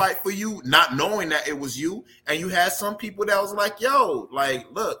trying to fight for you, not knowing that it was you, and you had some people that was like, "Yo, like,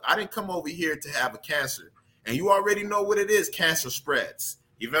 look, I didn't come over here to have a cancer, and you already know what it is. Cancer spreads.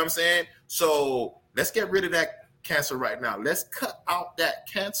 You know what I'm saying? So let's get rid of that cancer right now. Let's cut out that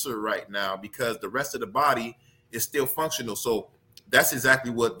cancer right now because the rest of the body is still functional." So that's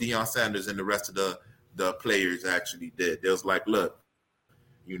exactly what Deion Sanders and the rest of the players actually did. They was like, look,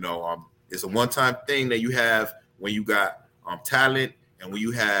 it's a one-time thing that you have when you got talent and when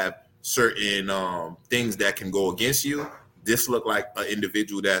you have certain things that can go against you. This looked like an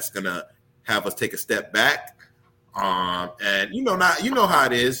individual that's gonna have us take a step back. And how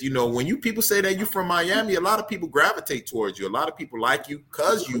it is. When people say that you're from Miami, a lot of people gravitate towards you. A lot of people like you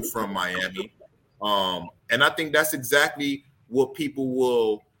because you from Miami. And I think that's exactly what people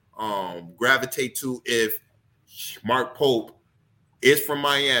will gravitate to if Mark Pope is from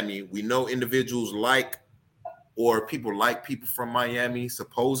Miami. We know individuals people like people from Miami,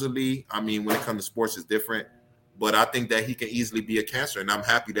 supposedly. I mean, when it comes to sports, it's different. But I think that he can easily be a cancer. And I'm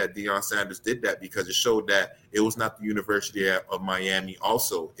happy that Deion Sanders did that because it showed that it was not the University of Miami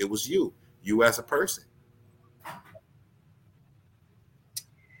also. It was you as a person.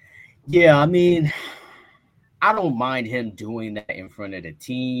 Yeah, I mean, I don't mind him doing that in front of the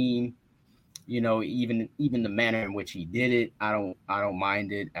team. Even the manner in which he did it, I don't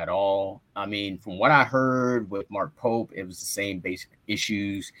mind it at all. I mean, from what I heard with Mark Pope, it was the same basic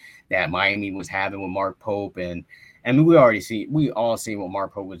issues that Miami was having with Mark Pope, and I mean, we all seen what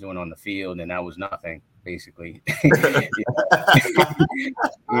Mark Pope was doing on the field, and that was nothing, basically. You know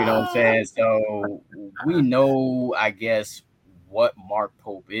what I'm saying? So we know, I guess, what Mark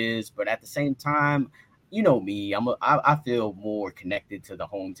Pope is, but at the same time, you know me, I feel more connected to the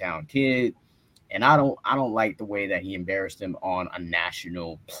hometown kid. And I don't like the way that he embarrassed him on a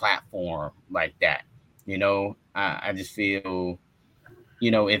national platform like that. I just feel,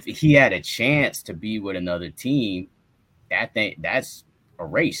 if he had a chance to be with another team, that's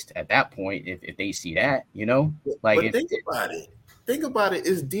erased at that point. If they see that, But think about it.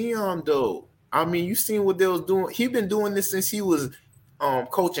 It's Deion though. I mean, you seen what they was doing. He's been doing this since he was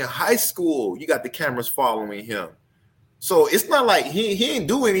coaching high school. You got the cameras following him. So it's not like he ain't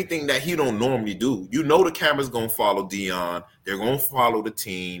do anything that he don't normally do. The camera's gonna follow Deion. They're gonna follow the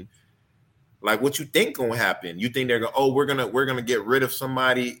team. Like, what you think gonna happen? You think they're gonna we're gonna get rid of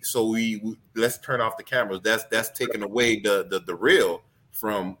somebody, so we let's turn off the cameras. That's taking away the real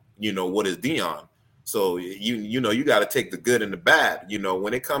from what is Deion. So you got to take the good and the bad.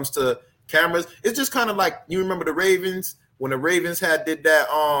 When it comes to cameras, it's just kind of like, you remember the Ravens when the Ravens did that.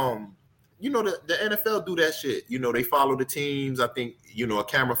 The NFL do that shit. They follow the teams. I think, a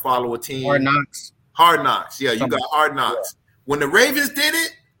camera follow a team. Hard Knocks. Yeah, you got Hard Knocks. Yeah. When the Ravens did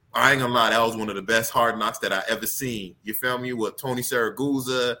it, I ain't gonna lie, that was one of the best Hard Knocks that I ever seen. You feel me? With Tony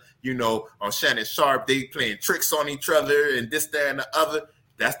Saragusa, on Shannon Sharp, they playing tricks on each other and this, that, and the other.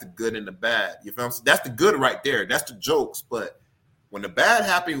 That's the good and the bad. You feel me? That's the good right there. That's the jokes. But when the bad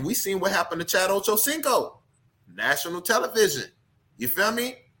happened, we seen what happened to Chad Ochocinco. National television. You feel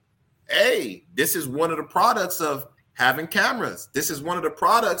me? Hey, this is one of the products of having cameras. This is one of the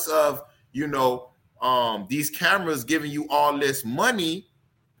products of, these cameras giving you all this money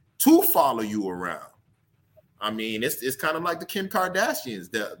to follow you around. I mean, it's kind of like the Kim Kardashians.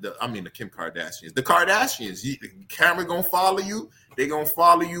 The Kardashians. The camera gonna follow you. They gonna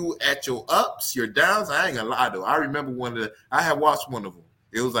follow you at your ups, your downs. I ain't gonna lie though. I remember I had watched one of them.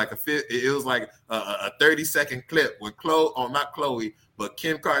 It was like a 30-second clip when not Khloe, but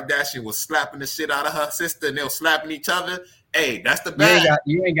Kim Kardashian was slapping the shit out of her sister, and they were slapping each other. Hey, that's the bad.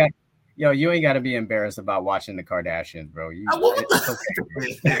 You ain't got to be embarrassed about watching the Kardashians, bro. It's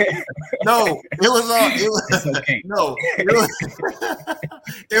okay. No, it was okay. No,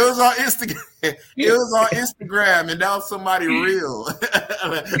 it was on Instagram. It was on Instagram, and that was somebody real.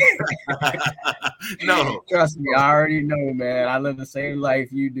 No, trust me, I already know, man. I live the same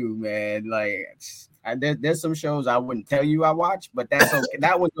life you do, man. Like, there's some shows I wouldn't tell you I watch, but that's okay.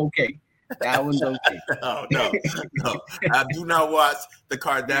 That one's okay. That one's okay. No. I do not watch the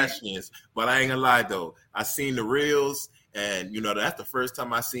Kardashians, but I ain't gonna lie though. I seen the reels, and that's the first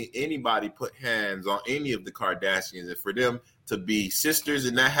time I seen anybody put hands on any of the Kardashians, and for them to be sisters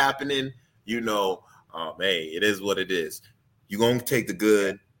and that happening, hey, it is what it is. You're gonna take the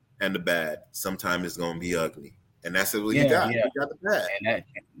good and the bad. Sometimes it's gonna be ugly. And that's what you got. Yeah. You got the bad. And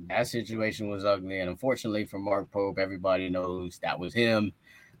that situation was ugly. And unfortunately for Mark Pope, everybody knows that was him.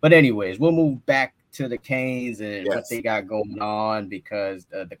 But anyways, we'll move back to the Canes and what they got going on, because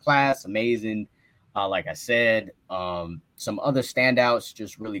the class, amazing. Like I said, some other standouts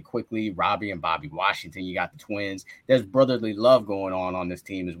just really quickly, Robbie and Bobby Washington. You got the twins. There's brotherly love going on this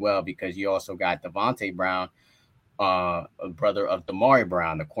team as well, because you also got Devontae Brown, a brother of Damari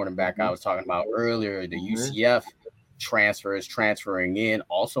Brown, the cornerback I was talking about earlier. The UCF transfers transferring in,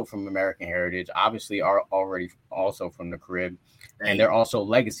 also from American Heritage, obviously are already also from the Carib, and they're also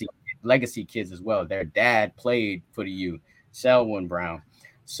legacy kids as well. Their dad played for the U, Selwyn Brown.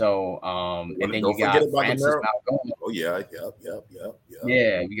 So, and then you got Francis Malgoa. Oh yeah.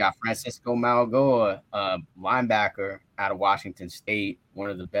 Yeah, we got Francisco Malgoa, linebacker out of Washington State, one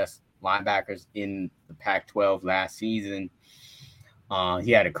of the best linebackers in the Pac-12 last season.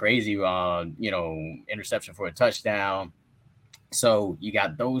 He had a crazy, interception for a touchdown. So you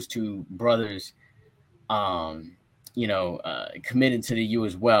got those two brothers, committed to the U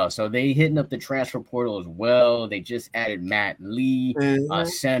as well. So they hitting up the transfer portal as well. They just added Matt Lee,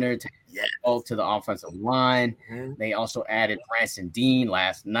 center, to the offensive line. They also added Branson Dean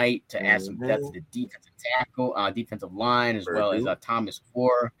last night to add some depth to the defensive line, as well as Thomas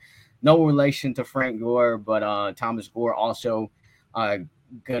Gore. No relation to Frank Gore, but Thomas Gore also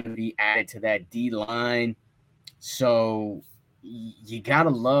going to be added to that D line. So you gotta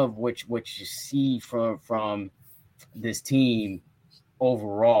love what you see from this team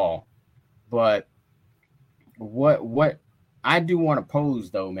overall. But what I do want to pose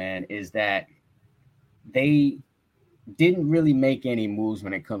though, man, is that they didn't really make any moves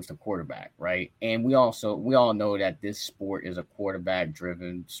when it comes to quarterback, right? And we all know that this sport is a quarterback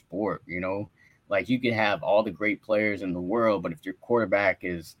driven sport. Like, you can have all the great players in the world, but if your quarterback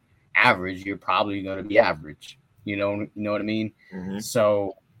is average, you're probably going to be average. You know what I mean?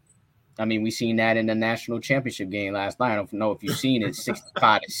 So, I mean, we seen that in the national championship game last night. I don't know if you've seen it,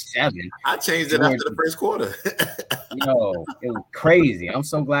 65-7. I changed it after the first quarter. It was crazy. I'm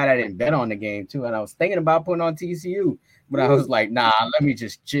so glad I didn't bet on the game too. And I was thinking about putting on TCU, but I was like, nah, let me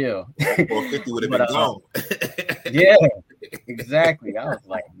just chill. 450 would have been gone. Yeah, exactly. I was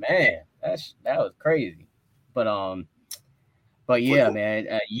like, man, that was crazy. But yeah, man,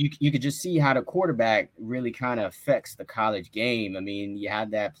 you could just see how the quarterback really kind of affects the college game. I mean, you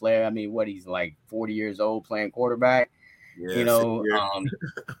had that player. I mean, he's like 40 years old playing quarterback.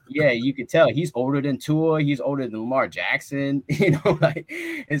 Yeah, you could tell he's older than Tua. He's older than Lamar Jackson. Like,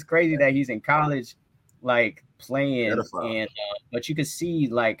 it's crazy that he's in college, like, playing. And but you can see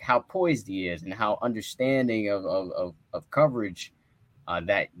like how poised he is and how understanding of coverage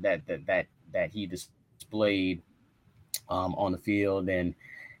that he displayed on the field, and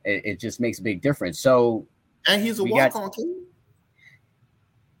it just makes a big difference. So, and he's a walk-on too.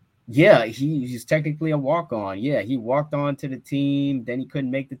 Yeah, he's technically a walk-on. Yeah, he walked on to the team, then he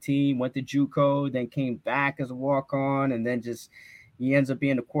couldn't make the team, went to JUCO, then came back as a walk-on, and then he ends up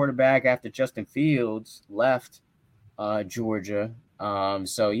being the quarterback after Justin Fields left Georgia.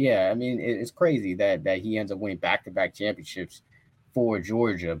 So yeah, I mean, it's crazy that he ends up winning back-to-back championships for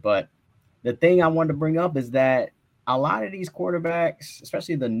Georgia. But the thing I wanted to bring up is that a lot of these quarterbacks,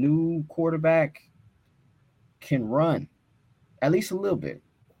 especially the new quarterback, can run at least a little bit.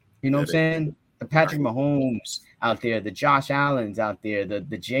 You know what I'm saying? The Patrick Mahomes out there, the Josh Allens out there, the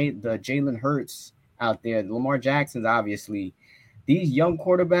Jalen Hurts out there, the Lamar Jacksons, obviously. These young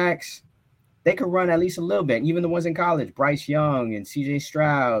quarterbacks, they can run at least a little bit. Even the ones in college, Bryce Young and CJ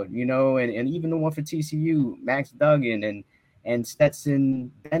Stroud, and even the one for TCU, Max Duggan and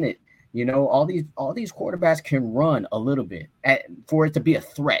Stetson Bennett. All these quarterbacks can run a little bit for it to be a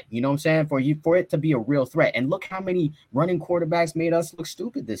threat. You know what I'm saying? For it to be a real threat. And look how many running quarterbacks made us look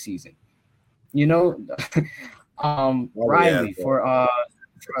stupid this season. Riley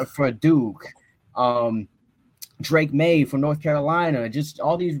for Duke, Drake May for North Carolina. Just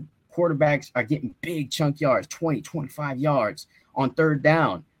all these quarterbacks are getting big chunk yards, 20, 25 yards on third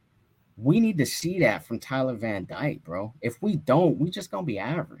down. We need to see that from Tyler Van Dyke, bro. If we don't, we just gonna be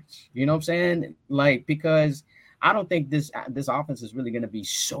average. You know what I'm saying? Like, because I don't think this offense is really gonna be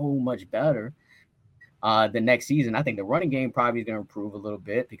so much better the next season. I think the running game probably is gonna improve a little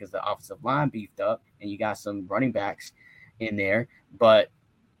bit because the offensive line beefed up and you got some running backs in there. But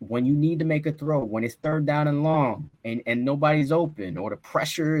when you need to make a throw, when it's third down and long and nobody's open, or the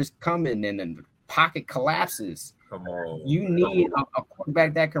pressure is coming and then the pocket collapses, come on, you need a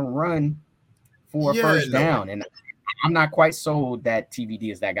quarterback that can run for a first down. And I'm not quite sold that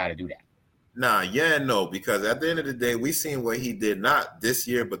TVD is that guy to do that. Because at the end of the day, we seen what he did, not this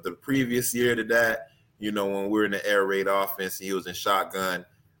year, but the previous year to that, when we were in the air raid offense and he was in shotgun.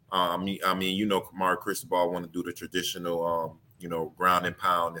 Kamari Cristobal want to do the traditional, ground and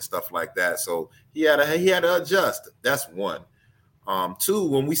pound and stuff like that. So he had to adjust. That's one. Two,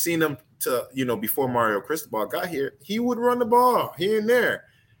 when we seen him before Mario Cristobal got here, he would run the ball here and there,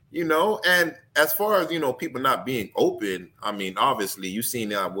 and as far as, people not being open, I mean, obviously you've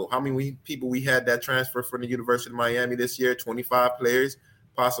seen how many people we had that transfer from the University of Miami this year, 25 players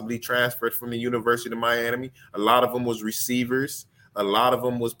possibly transferred from the University of Miami. A lot of them was receivers. A lot of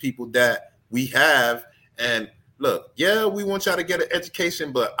them was people that we have. And look, yeah, we want y'all to get an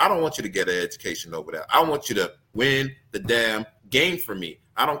education, but I don't want you to get an education over there. I want you to win the damn game for me.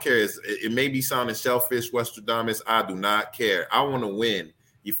 I don't care. It may be sounding selfish, Westradamus. I do not care. I want to win.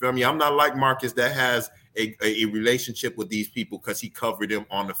 You feel me? I'm not like Marcus that has a relationship with these people because he covered them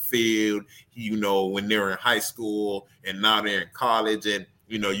on the field, when they're in high school and now they're in college, and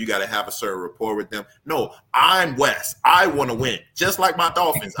you got to have a certain rapport with them. No, I'm Wes. I want to win. Just like my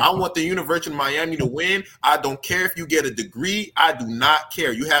Dolphins. I want the University of Miami to win. I don't care if you get a degree. I do not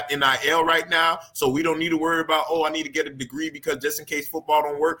care. You have NIL right now, so we don't need to worry about, I need to get a degree because just in case football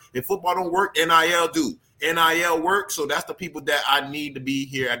don't work. If football don't work, NIL do. NIL work, so that's the people that I need to be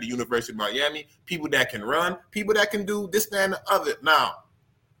here at the University of Miami. People that can run, people that can do this, that, and the other. Now,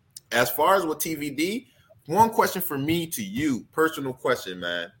 as far as with TVD, one question for me to you, personal question,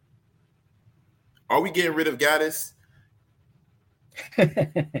 man. Are we getting rid of Gaddis?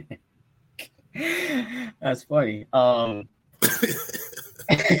 That's funny.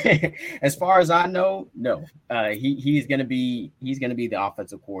 As far as I know, no. He's gonna be the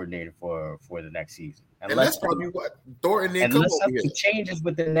offensive coordinator for the next season. And that's probably what Thornton didn't come over here. Changes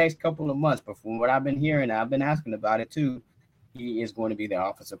with the next couple of months. But from what I've been hearing, I've been asking about it too. He is going to be the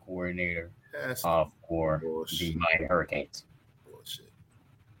offensive coordinator for the Miami Hurricanes. Bullshit.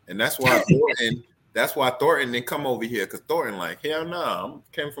 And that's why Thornton didn't come over here, because Thornton hell no.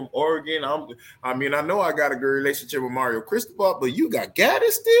 I came from Oregon. I know I got a good relationship with Mario Cristobal, but you got Gaddis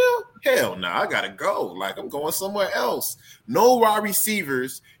still? Hell no, I gotta go. I'm going somewhere else. No wide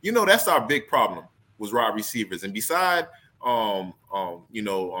receivers. That's our big problem was wide receivers. And beside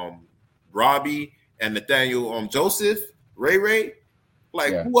Robbie and Nathaniel Joseph, Ray,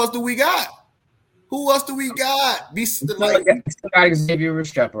 who else do we got? Who else do we got? Xavier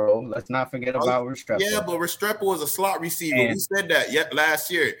Restrepo. Let's not forget about Restrepo. Yeah, but Restrepo is a slot receiver. We said that last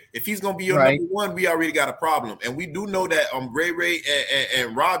year. If he's going to be your number one, we already got a problem. And we do know that Ray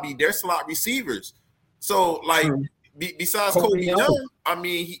and Robbie, they're slot receivers. So, besides Kobe Young, I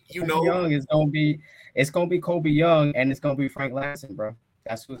mean, Kobe Young is going to be – it's going to be Kobe Young, and it's going to be Frank Latson, bro.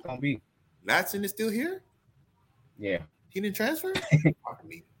 That's what's going to be. Latson is still here? Yeah. He didn't transfer?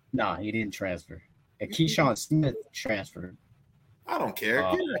 No, he didn't transfer. And Keyshawn Smith transferred. I don't care.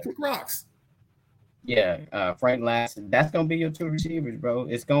 Kick rocks. Yeah, Frank Latson. That's going to be your two receivers, bro.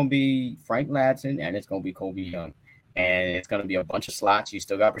 It's going to be Frank Latson, and it's going to be Kobe Young. And it's going to be a bunch of slots. You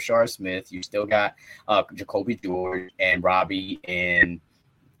still got Rashard Smith. You still got Jacoby George and Robbie and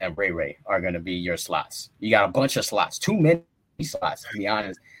Ray are going to be your slots. You got a bunch of slots. Too many slots, to be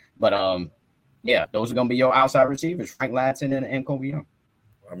honest. But, yeah, those are going to be your outside receivers, Frank Latson and Kobe Young.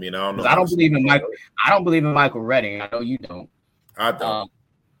 I mean, I don't know. I don't believe in Michael. I don't believe in Michael Redding. I know you don't. I don't.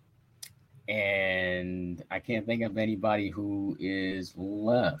 And I can't think of anybody who is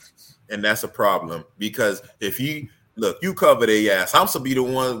left. And that's a problem, because if you cover their ass. I'm supposed to be the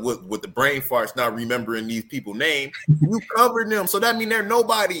one with the brain farts not remembering these people's names. You covered them, so that means they're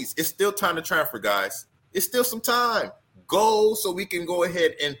nobodies. It's still time to transfer, guys. It's still some time. Go so we can go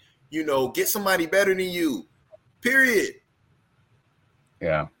ahead and get somebody better than you. Period.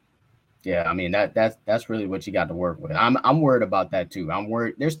 Yeah. I mean that's really what you got to work with. I'm worried about that too. I'm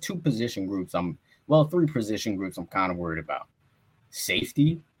worried. There's three position groups I'm kind of worried about.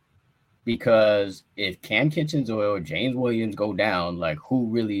 Safety, because if Cam Kitchens or James Williams go down, who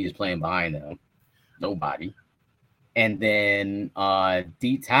really is playing behind them? Nobody. And then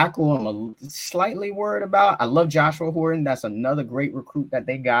D tackle, I'm slightly worried about. I love Joshua Horton. That's another great recruit that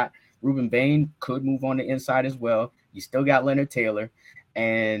they got. Ruben Bain could move on the inside as well. You still got Leonard Taylor.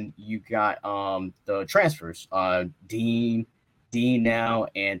 And you got the transfers, Dean now,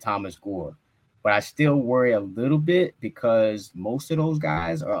 and Thomas Gore. But I still worry a little bit because most of those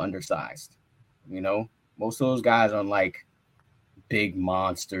guys are undersized. Most of those guys are big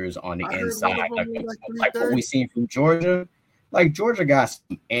monsters on the inside. Like what we seen from Georgia. Georgia got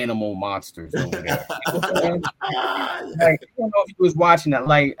some animal monsters over there. I don't know if you was watching that.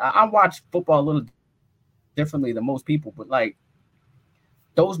 I watch football a little differently than most people, but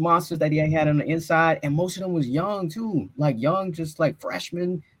those monsters that he had on the inside, and most of them was young too, young, just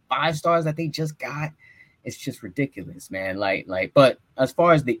freshmen, 5 stars that they just got. It's just ridiculous, man. But as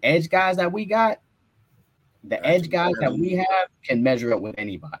far as the edge guys that we got, The edge guys that we have can measure up with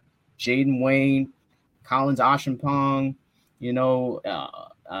anybody. Jaden Wayne, Collins Ashampong, you know,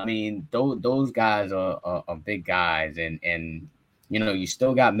 I mean, those guys are big guys, and you know, you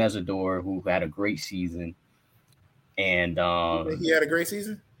still got Mesidor, who had a great season, and he had a great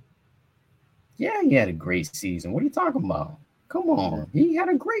season. Yeah, he had a great season. What are you talking about? Come on, he had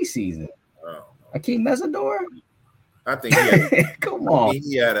a great season. Akeem Mesidor. I think he had. Come on. I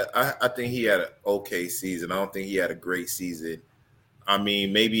think he had an okay season. I don't think he had a great season. I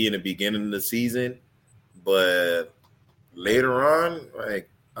mean, maybe in the beginning of the season, but later on, like,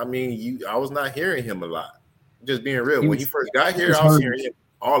 I mean, I was not hearing him a lot. Just being real. When he first got here, I was hearing him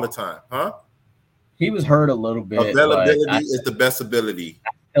all the time. Huh? He was hurt a little bit. Availability is the best ability.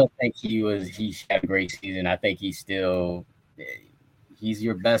 I still think he had a great season. I think he's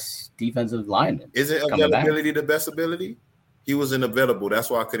your best defensive lineman. Isn't availability the best ability? He wasn't available. That's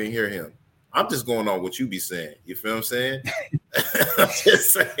why I couldn't hear him. I'm just going on what you be saying. You feel what I'm saying? I'm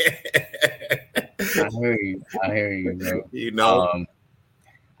just saying. I hear you, bro. You know,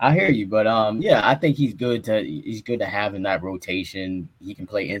 I hear you, but yeah, I think he's good to have in that rotation. He can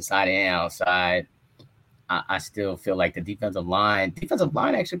play inside and outside. I still feel like the defensive line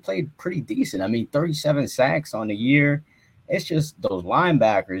actually played pretty decent. I mean, 37 sacks on the year. It's just those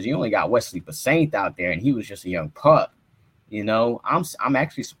linebackers. You only got Wesley Basaint out there, and he was just a young pup. You know, I'm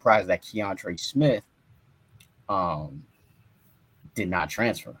actually surprised that Keontre Smith did not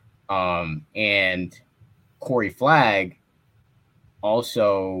transfer. And Corey Flagg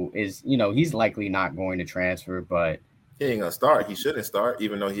also is, you know, he's likely not going to transfer, but he ain't gonna start. He shouldn't start,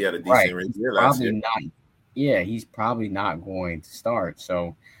 even though he had a decent year last year. He's probably not going to start.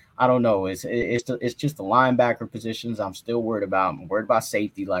 So I don't know. It's just the linebacker positions I'm still worried about. I'm worried about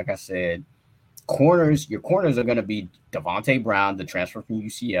safety, like I said. Your corners are going to be Devontae Brown, the transfer from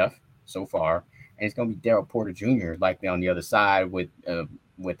UCF so far, and it's going to be Daryl Porter Jr. likely on the other side with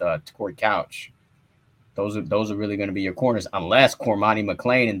Corey Couch. Those are really going to be your corners, unless Cormani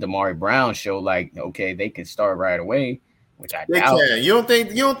McClain and Damari Brown show like, okay, they can start right away, which I doubt. You don't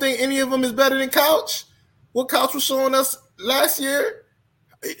think any of them is better than Couch? What Couch was showing us last year?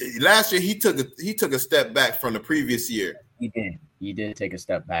 Last year he took a step back from the previous year. He did take a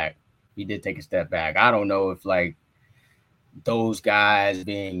step back. I don't know if like those guys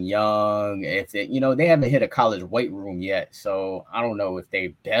being young, if they, you know, they haven't hit a college weight room yet. So I don't know if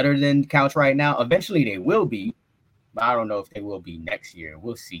they're better than Couch right now. Eventually they will be, but I don't know if they will be next year.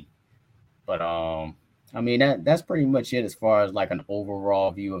 We'll see. But I mean that's pretty much it as far as like an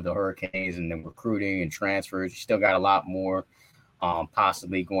overall view of the Hurricanes and then recruiting and transfers. You still got a lot more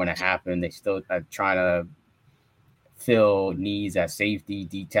possibly going to happen. They still are trying to fill needs at safety,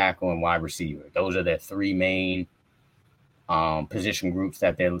 D tackle, and wide receiver. Those are the three main position groups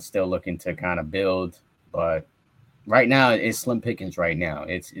that they're still looking to kind of build. But right now, it's slim pickings. Right now,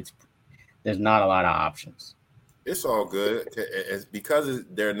 it's there's not a lot of options. It's all good. It's because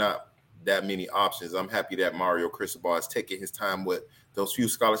there are not that many options. I'm happy that Mario Cristobal is taking his time with those few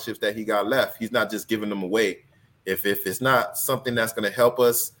scholarships that he got left. He's not just giving them away. If it's not something that's going to help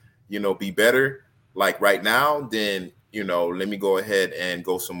us, you know, be better, like right now, then, you know, let me go ahead and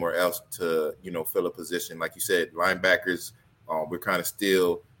go somewhere else to, you know, fill a position. Like you said, linebackers, we're kind of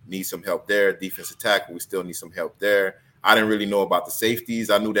still need some help there. Defensive tackle, we still need some help there. I didn't really know about the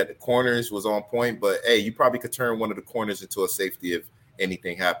safeties. I knew that the corners was on point, but hey, you probably could turn one of the corners into a safety if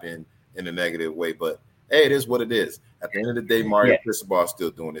anything happened in a negative way. But hey, it is what it is. At the end of the day, Mario Cristobal is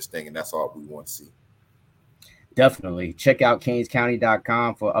still doing this thing, and that's all we want to see. Definitely. Check out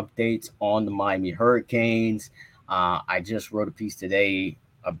CanesCounty.com for updates on the Miami Hurricanes. I just wrote a piece today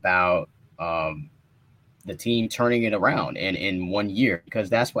about the team turning it around in 1 year, because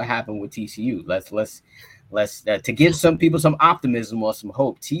that's what happened with TCU. Let's to give some people some optimism or some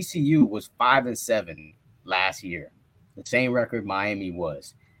hope. TCU was 5-7 last year, the same record Miami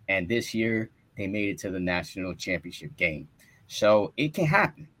was, and this year they made it to the national championship game. So it can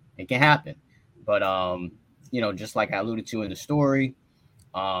happen. But you know, just like I alluded to in the story,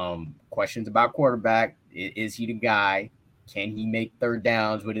 questions about quarterback. Is he the guy? Can he make third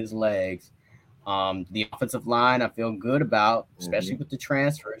downs with his legs? The offensive line I feel good about, especially with the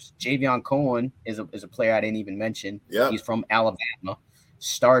transfers. Javion Cohen is a player I didn't even mention. Yep. He's from Alabama.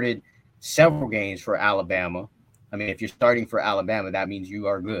 Started several games for Alabama. I mean, if you're starting for Alabama, that means you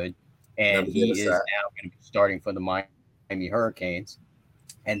are good. And he is now going to be starting for the Miami Hurricanes.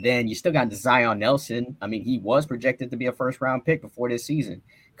 And then you still got Zion Nelson. I mean, he was projected to be a first-round pick before this season.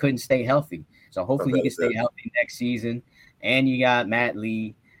 Couldn't stay healthy. So hopefully he can stay healthy next season. And you got Matt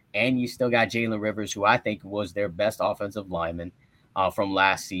Lee. And you still got Jalen Rivers, who I think was their best offensive lineman from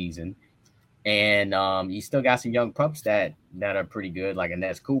last season. And you still got some young pups that are pretty good, like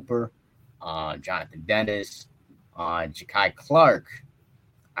Inez Cooper, Jonathan Dennis, Ja'Kai Clark.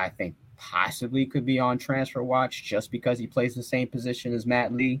 I think possibly could be on transfer watch just because he plays the same position as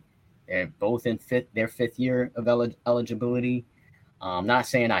Matt Lee. They're both in their fifth year of eligibility. I'm not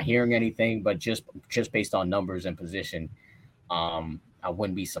saying not hearing anything, but just based on numbers and position, I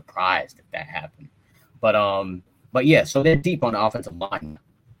wouldn't be surprised if that happened. But yeah, so they're deep on the offensive line.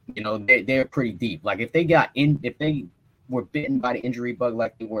 You know, they're pretty deep. Like if they were bitten by the injury bug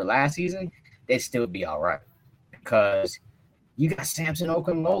like they were last season, they'd still be all right because you got Samson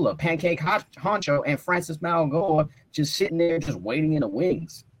Okunlola, Pancake Honcho, and Francis Mauigoa just sitting there, just waiting in the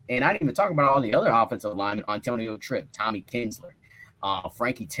wings. And I didn't even talk about all the other offensive linemen: Antonio Tripp, Tommy Kinsler,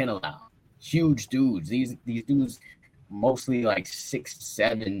 Frankie Tinalau, huge dudes. These dudes mostly like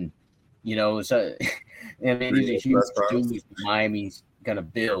 6'7", you know. So I mean, these are huge dudes Miami's gonna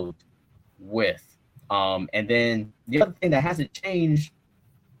build with. And then the other thing that hasn't changed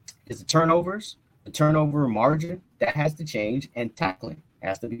is the turnovers. The turnover margin that has to change, and tackling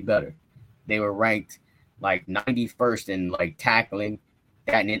has to be better. They were ranked like 91st in like tackling.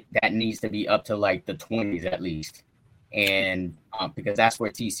 That needs to be up to like the 20s at least, and because that's where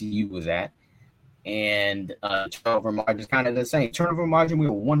TCU was at. And turnover margin is kind of the same. Turnover margin, we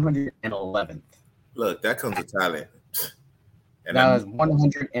were 111th. Look, that comes with talent. And that was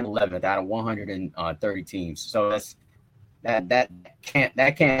 111th out of 130 teams. So that can't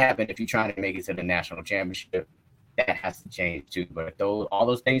happen if you're trying to make it to the national championship. That has to change too. But if all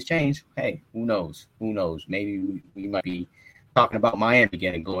those things change, hey, who knows? Maybe we might be talking about Miami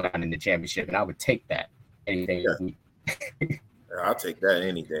getting going on in the championship, and I would take that any day. Yeah. I'll take that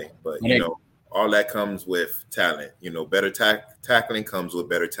any day. But you know, all that comes with talent. You know, better tackling comes with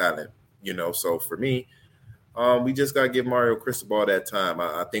better talent. You know, so for me, we just gotta give Mario Cristobal that time.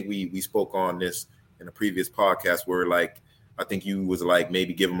 I think we spoke on this in a previous podcast where like I think you was like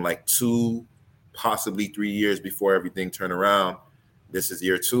maybe give him like 2, possibly 3 years before everything turned around. This is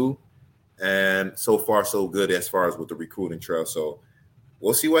year 2, and so far so good as far as with the recruiting trail. So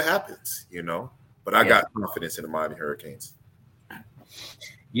we'll see what happens, you know. But I got confidence in the Miami Hurricanes.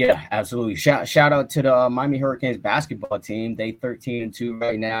 Yeah, absolutely. Shout out to the Miami Hurricanes basketball team. They 13-2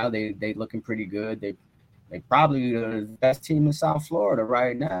 right now. They looking pretty good. They probably the best team in South Florida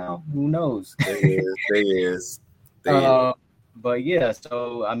right now. Who knows? They is. But yeah,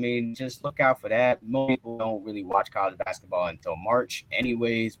 so I mean, just look out for that. Most people don't really watch college basketball until March,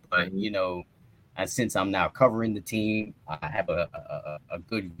 anyways. But you know, and since I'm now covering the team, I have a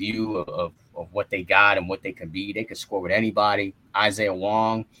good view of what they got and what they can be. They can score with anybody. Isaiah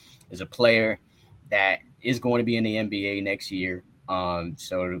Wong is a player that is going to be in the NBA next year.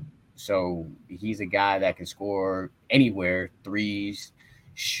 So he's a guy that can score anywhere, threes,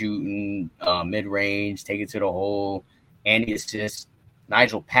 shooting, mid-range, take it to the hole, and he assists.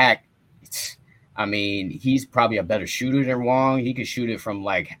 Nigel Pack, I mean, he's probably a better shooter than Wong. He could shoot it from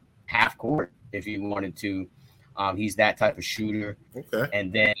like half court if he wanted to. He's that type of shooter. Okay.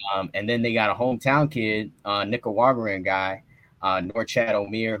 And then they got a hometown kid, Nicaraguan guy, Norchad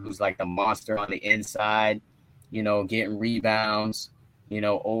Omier, who's like the monster on the inside, you know, getting rebounds, you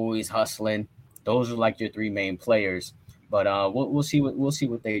know, always hustling. Those are like your 3 main players. But we'll see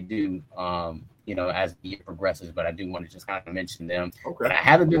what they do, you know, as the year progresses. But I do want to just kind of mention them. Okay. But I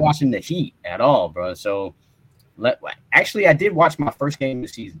haven't been watching the Heat at all, bro. So actually, I did watch my first game of the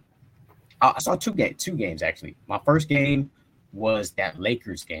season. I saw two games actually. My first game was that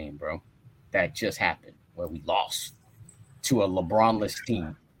Lakers game, bro, that just happened where we lost to a LeBron-less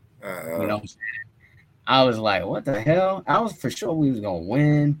team. You know what I'm saying? I was like, what the hell? I was for sure we was gonna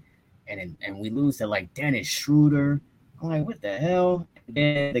win, and we lose to like Dennis Schroeder. I'm like, what the hell? And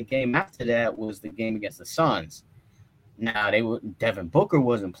then the game after that was the game against the Suns. Now Devin Booker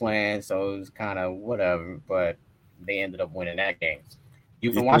wasn't playing, so it was kind of whatever, but they ended up winning that game.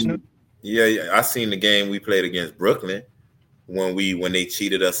 You've been watching them? Yeah, I seen the game we played against Brooklyn when they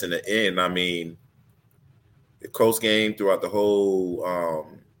cheated us in the end. I mean, the close game throughout the whole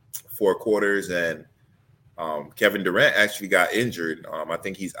 4 quarters, and Kevin Durant actually got injured. I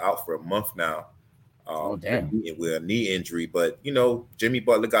think he's out for a month now. Damn. With a knee injury, but you know, Jimmy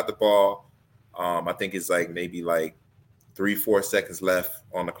Butler got the ball. I think it's like maybe like 3-4 seconds left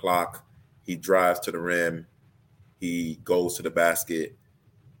on the clock. He drives to the rim. He goes to the basket.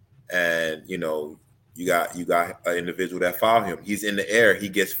 And you know, you got an individual that fouled him. He's in the air. He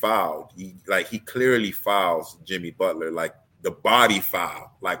gets fouled. He clearly fouls Jimmy Butler, like the body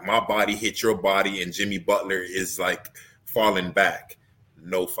foul. Like my body hit your body, and Jimmy Butler is like falling back.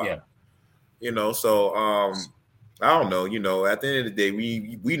 No foul. Yeah. You know, so I don't know. You know, at the end of the day,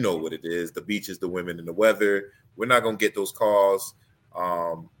 we know what it is. The beaches, the women, and the weather. We're not gonna get those calls.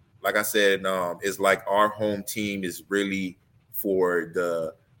 Like I said, it's like our home team is really for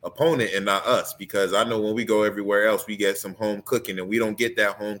the opponent and not us, because I know when we go everywhere else, we get some home cooking, and we don't get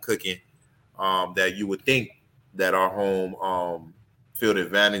that home cooking that you would think that our home field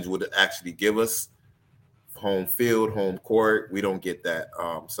advantage would actually give us. Home field, home court, we don't get that.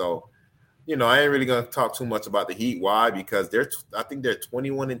 So you know, I ain't really gonna talk too much about the Heat. Why? Because I think they're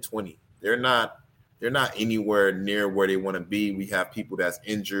 21-20. They're not anywhere near where they want to be. We have people that's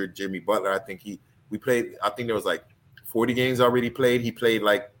injured. Jimmy Butler, I think we played. I think there was like 40 games already played. He played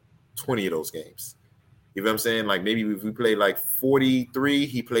like 20 of those games. You know what I'm saying? Like maybe if we played like 43,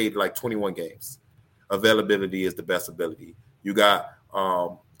 he played like 21 games. Availability is the best ability. You got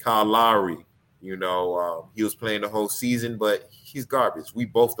Kyle Lowry. You know, he was playing the whole season, but he's garbage. We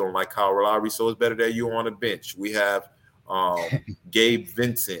both don't like Kyle Lowry, so it's better that you're on the bench. We have Gabe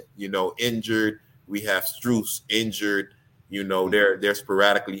Vincent, you know, injured. We have Strus injured. You know, they're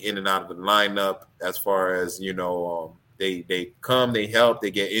sporadically in and out of the lineup. As far as you know, they come, they help, they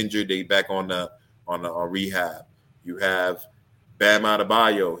get injured, they back on rehab. You have Bam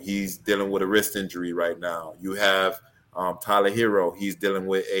Adebayo. He's dealing with a wrist injury right now. You have Tyler Hero. He's dealing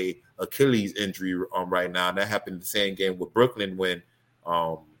with a Achilles injury right now. And that happened in the same game with Brooklyn when,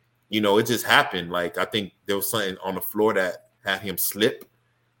 you know, it just happened. Like, I think there was something on the floor that had him slip,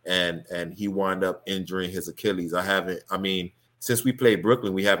 and he wound up injuring his Achilles. Since we played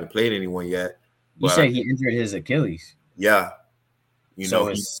Brooklyn, we haven't played anyone yet. You said he injured his Achilles? Yeah. So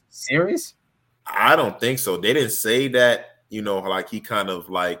it's serious? I don't think so. They didn't say that, you know, like he kind of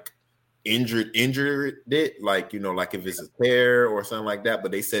like injured it, like, you know, like if it's a tear or something like that,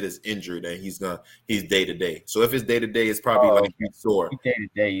 but they said it's injured and he's day to day. So if it's day to day, it's probably like he's sore. Day to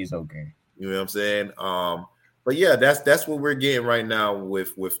day, he's okay. You know what I'm saying? But yeah, that's what we're getting right now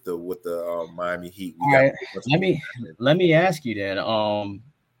with the Miami Heat. All right, let me ask you then,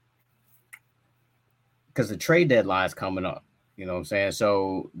 because the trade deadline is coming up. You know what I'm saying?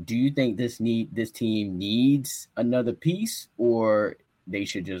 So do you think this team needs another piece, or they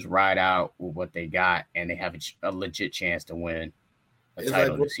should just ride out with what they got and they have a legit chance to win a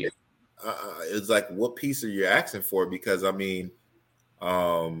title this year? It's like, what piece are you asking for? Because I mean,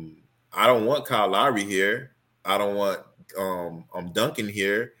 I don't want Kyle Lowry here. I don't want Duncan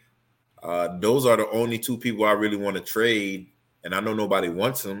here. Those are the only two people I really want to trade, and I know nobody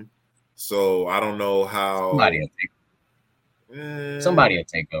wants them. So I don't know how somebody will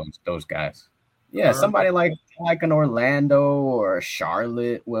take those guys. Yeah, somebody like an Orlando or a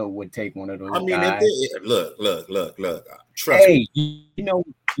Charlotte would take one of those guys. Look. Trust me. You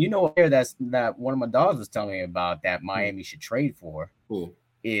know that one of my dogs was telling me about that Miami should trade for. Who?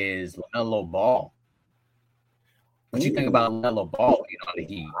 Is LaMelo Ball. What you think about LaMelo Ball being on the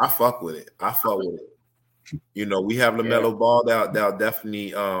Heat? I fuck with it. You know, we have LaMelo Ball that'll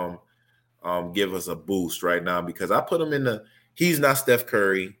definitely give us a boost right now, because I put him he's not Steph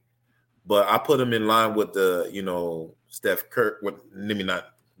Curry, but I put him in line with the, you know, Steph Curry.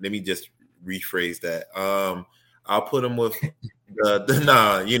 Let me just rephrase that. I'll put him with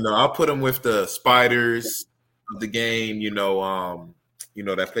I'll put him with the spiders of the game,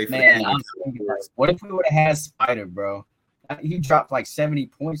 that play for the team. What if we would have had Spider, bro? He dropped like 70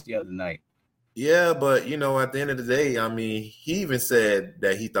 points the other night. Yeah, but at the end of the day, I mean, he even said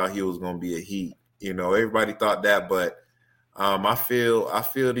that he thought he was going to be a Heat. Everybody thought that, but I feel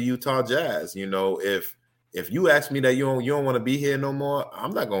the Utah Jazz. If you ask me that you don't want to be here no more,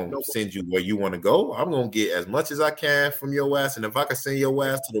 I'm not going to send you where you want to go. I'm going to get as much as I can from your ass, and if I can send your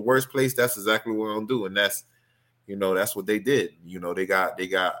ass to the worst place, that's exactly what I'm going to do, and that's what they did.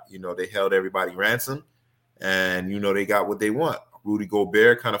 They held everybody ransom, and they got what they want. Rudy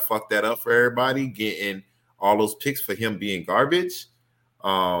Gobert kind of fucked that up for everybody, getting all those picks for him being garbage.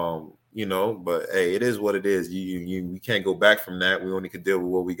 But hey, it is what it is. We can't go back from that. We only can deal with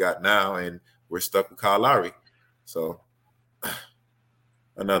what we got now, and we're stuck with Kyle Lowry. So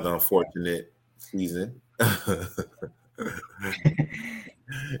another unfortunate season. All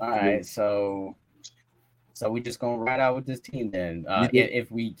right, so we just gonna ride out with this team then. If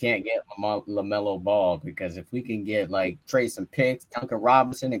we can't get LaMelo Ball, because if we can get trade some picks, Duncan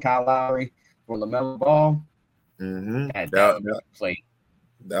Robinson and Kyle Lowry for LaMelo Ball, that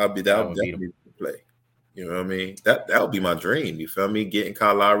would be the play. You know what I mean? That would be my dream. You feel me? Getting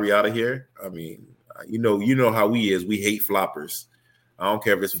Kyle Lowry out of here. I mean, you know how we is. We hate floppers. I don't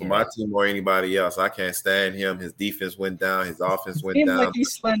care if it's for my team or anybody else. I can't stand him. His defense went down. His offense went down. Like he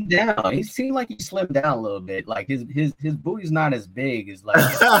slimmed down. He seemed like he slimmed down a little bit. Like his booty's not as big as like.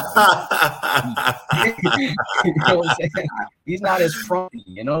 You know what I'm saying? He's not as frumpy,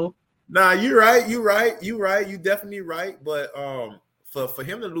 you know. Nah, you're right. You're definitely right. But for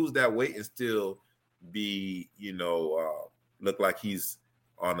him to lose that weight and still be, look like he's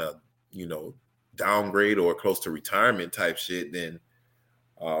on a, downgrade or close to retirement type shit, then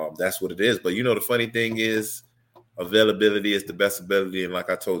that's what it is. But the funny thing is, availability is the best ability. And like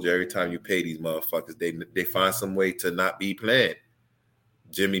I told you, every time you pay these motherfuckers, they find some way to not be playing.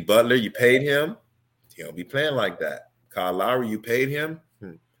 Jimmy Butler, you paid him, he don't be playing like that. Kyle Lowry, you paid him,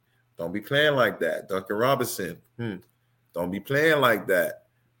 don't be playing like that. Duncan Robinson, don't be playing like that.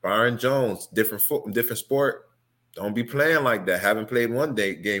 Byron Jones, different sport, don't be playing like that. Haven't played one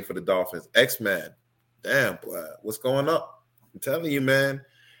game for the Dolphins. X-Man, damn, boy, what's going up? I'm telling you, man,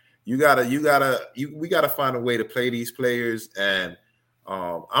 we gotta find a way to play these players. And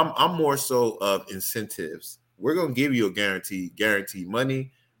I'm more so of incentives. We're gonna give you a guaranteed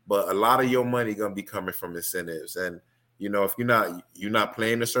money, but a lot of your money gonna be coming from incentives. And if you're not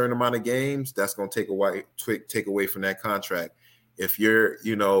playing a certain amount of games, that's gonna take away from that contract. If you're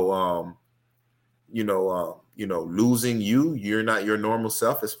losing you're not your normal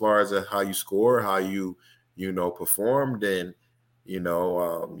self as far as how you score, how you perform, then you're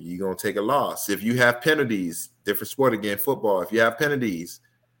gonna take a loss. If you have penalties, different sport again, football. If you have penalties,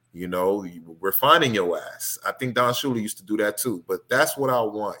 we're finding your ass. I think Don Shula used to do that too. But that's what I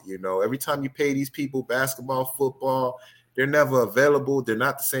want. Every time you pay these people, basketball, football, they're never available. They're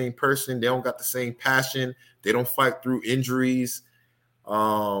not the same person. They don't got the same passion. They don't fight through injuries.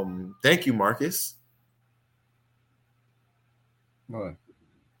 Thank you, Marcus. What?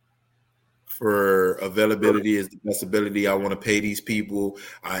 For availability is the best ability. I want to pay these people.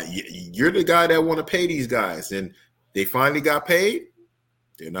 You're the guy that want to pay these guys, and they finally got paid.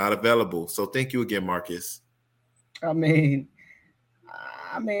 They're not available. So thank you again, Marcus. I mean,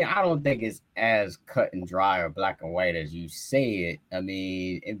 I don't think it's as cut and dry or black and white as you say it. I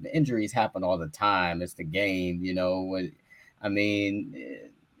mean, injuries happen all the time. It's the game, I mean,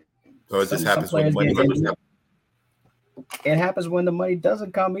 so it just happens when money comes. It happens when the money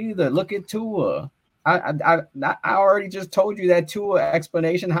doesn't come either. Look at Tua. I already just told you that Tua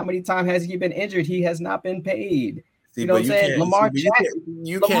explanation. How many times has he been injured? He has not been paid. See, what I'm saying?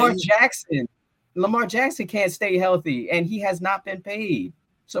 Lamar Jackson can't stay healthy, and he has not been paid.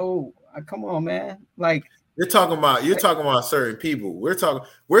 So come on, man. Like you're talking about certain people. We're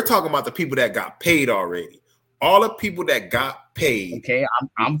talking about the people that got paid already. All the people that got paid. Okay,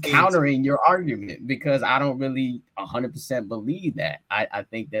 I'm countering your argument because I don't really 100% believe that. I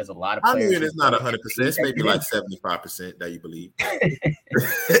think there's a lot of players. I mean, it's not 100%. It's maybe like 75% that you believe.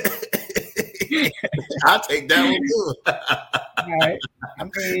 I'll take that one too. All right. I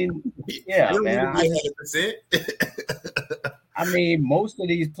mean, yeah, man. 100%. I mean, most of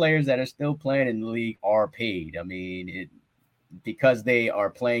these players that are still playing in the league are paid. I mean, because they are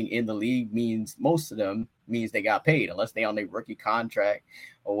playing in the league means most of them means they got paid, unless they on their rookie contract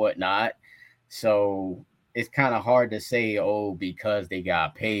or whatnot. So it's kind of hard to say, because they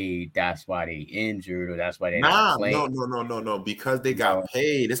got paid, that's why they injured or that's why they not playing. No. Because they got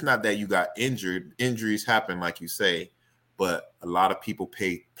paid, it's not that you got injured. Injuries happen, like you say, but a lot of people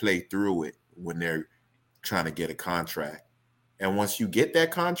play through it when they're trying to get a contract. And once you get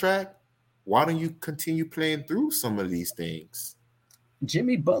that contract, why don't you continue playing through some of these things?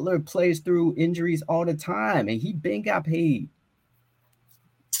 Jimmy Butler plays through injuries all the time, and he been got paid.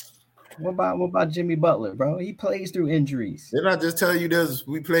 What about Jimmy Butler, bro? He plays through injuries. Didn't I just tell you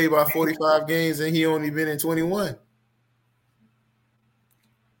we played about 45 games and he only been in 21?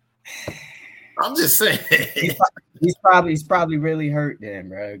 I'm just saying. He's probably really hurt then,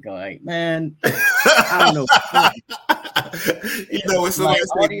 bro. Like, man, I don't know. When somebody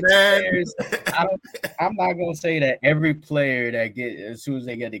say, man, players, I'm not gonna say that every player that as soon as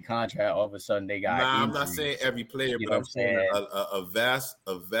they get the contract, all of a sudden they got. Nah, I'm not saying every player, but I'm saying a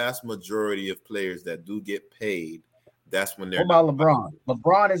vast majority of players that do get paid. That's when they're. What about LeBron?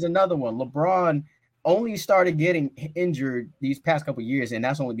 LeBron is another one. LeBron only started getting injured these past couple of years, and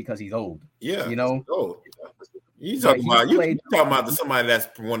that's only because he's old. Yeah, he's old. You talking about somebody that's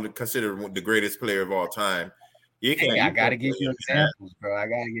considered the greatest player of all time. I gotta give you examples, bro. I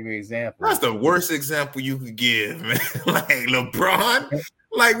gotta give you examples. That's the worst example you could give, man. Like LeBron,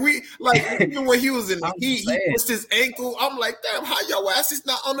 even when he was in the Heat, he pushed his ankle. I'm like, damn, how your ass is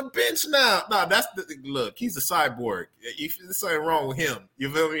not on the bench now? No, look. He's a cyborg. If there's something wrong with him,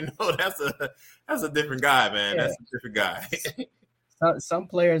 you feel me? No, that's a different guy, man. Yeah. That's a different guy. some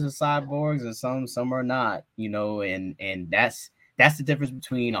players are cyborgs and some are not, and that's the difference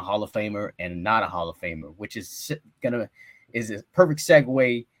between a Hall of Famer and not a Hall of Famer, which is a perfect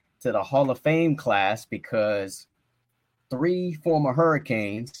segue to the Hall of Fame class, because 3 former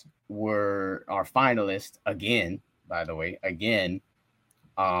Hurricanes are finalists again, by the way,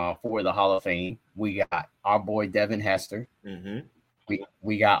 for the Hall of Fame. We got our boy Devin Hester. Mm-hmm.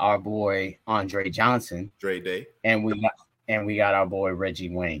 We got our boy Andre Johnson. Dre Day. And we got our boy Reggie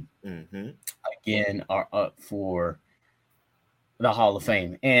Wayne. Mm-hmm. Again, are up for the Hall of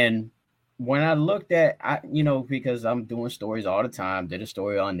Fame. And when I looked at, because I'm doing stories all the time, did a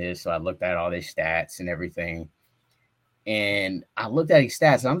story on this, so I looked at all their stats and everything. And I looked at these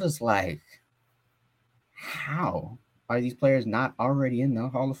stats, and I'm just like, how are these players not already in the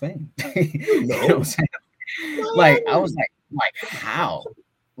Hall of Fame? You know what I'm saying? Like, I was like, how?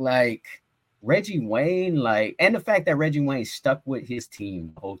 Like, Reggie Wayne, and the fact that Reggie Wayne stuck with his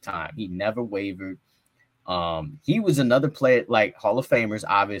team the whole time. He never wavered. He was another player, like Hall of Famers.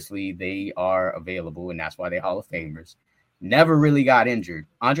 Obviously, they are available, and that's why they're Hall of Famers. Never really got injured.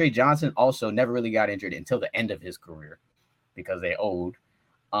 Andre Johnson also never really got injured until the end of his career because they're old.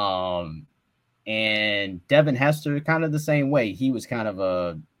 And Devin Hester, kind of the same way. He was kind of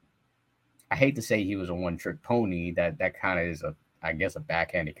I hate to say he was a one-trick pony. That kind of is I guess a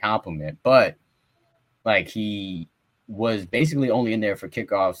backhanded compliment, but like he was basically only in there for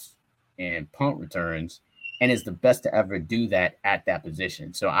kickoffs and punt returns, and is the best to ever do that at that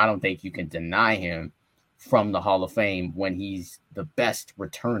position. So I don't think you can deny him from the Hall of Fame when he's the best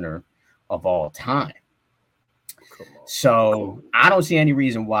returner of all time. So I don't see any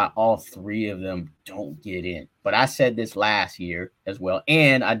reason why all 3 of them don't get in. But I said this last year as well.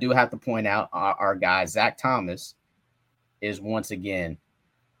 And I do have to point out our guy, Zach Thomas, is once again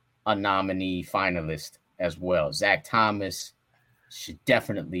a nominee finalist as well. Zach Thomas should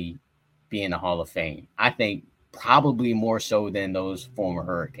definitely be in the Hall of Fame. I think probably more so than those former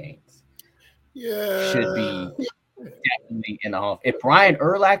Hurricanes. Yeah. Should be definitely in the Hall of Fame. If Brian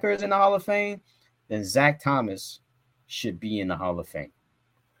Urlacher is in the Hall of Fame, then Zach Thomas should be in the Hall of Fame.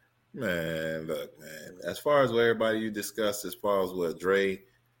 Man, look, man. As far as what everybody you discussed, as far as what Dre,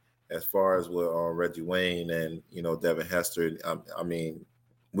 as far as what Reggie Wayne and Devin Hester, I mean,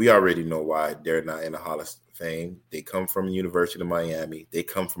 we already know why they're not in the Hall of Fame. They come from the University of Miami. They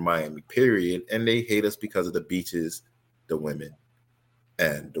come from Miami, period, and they hate us because of the beaches, the women,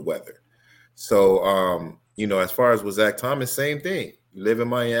 and the weather. So, as far as with Zach Thomas, same thing. You live in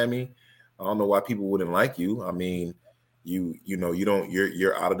Miami. I don't know why people wouldn't like you. I mean,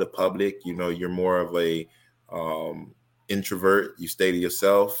 you're out of the public. You're more of a introvert. You stay to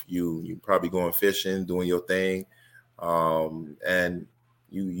yourself. You probably going fishing, doing your thing, and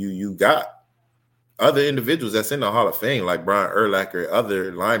you got other individuals that's in the Hall of Fame, like Brian Urlacher,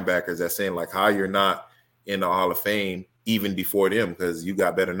 other linebackers that's saying like how you're not in the Hall of Fame even before them because you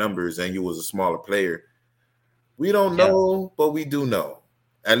got better numbers and you was a smaller player. We don't know, but we do know.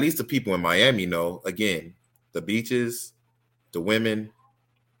 At least the people in Miami know. Again, the beaches, the women,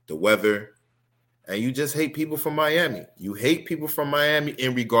 the weather, and you just hate people from Miami. You hate people from Miami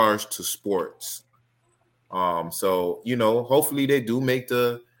in regards to sports. So hopefully they do make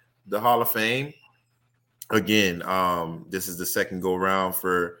the Hall of Fame. Again, this is the second go round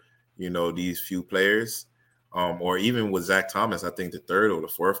for these few players, or even with Zach Thomas, I think the third or the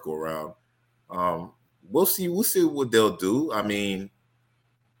fourth go round. We'll see what they'll do. I mean,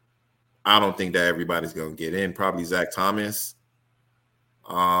 I don't think that everybody's going to get in. Probably Zach Thomas,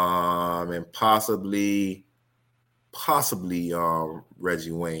 and possibly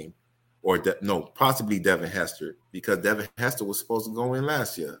Reggie Wayne, or possibly Devin Hester, because Devin Hester was supposed to go in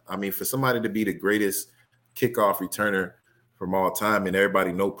last year. I mean, for somebody to be the greatest kickoff returner from all time, and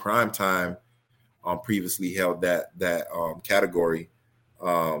everybody know Prime Time previously held that category.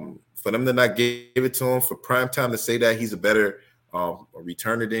 For them to not give it to him, for Prime Time to say that he's a better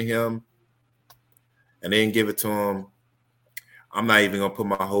returner than him, and they didn't give it to him, I'm not even gonna put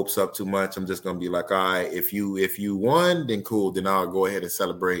my hopes up too much. I'm just gonna be like, all right, if you won, then cool, then I'll go ahead and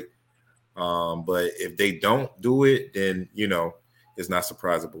celebrate. But if they don't do it, then it's not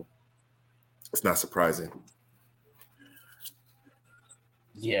surprisable. It's not surprising.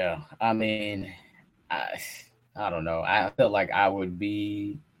 Yeah, I mean, I don't know. I feel like I would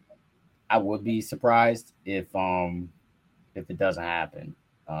be surprised if it doesn't happen,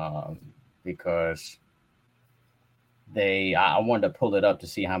 because I wanted to pull it up to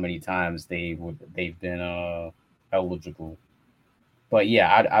see how many times they've been eligible. But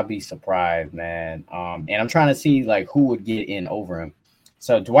yeah, I'd be surprised, man. And I'm trying to see like who would get in over him.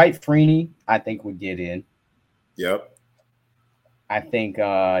 So Dwight Freeney, I think, would get in. Yep. I think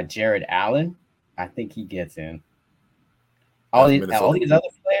Jared Allen. I think he gets in. All these other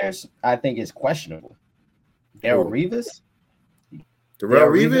players, I think, is questionable. Darrelle Revis. Darrelle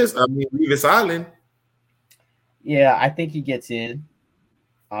Revis. I mean, Revis Island. Yeah, I think he gets in.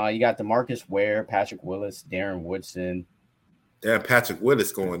 You got DeMarcus Ware, Patrick Willis, Darren Woodson. Yeah, Patrick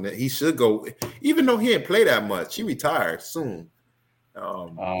Willis going there. He should go, even though he didn't play that much. He retired soon.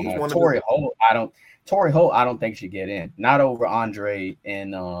 Torrey Holt, I don't think should get in. Not over Andre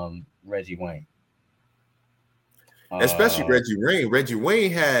and Reggie Wayne. Especially Reggie Wayne. Reggie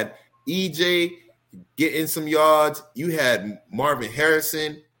Wayne had EJ getting some yards. You had Marvin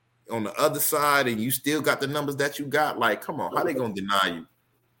Harrison on the other side, and you still got the numbers that you got. Like, come on, how they gonna deny you?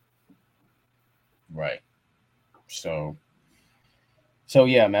 Right. So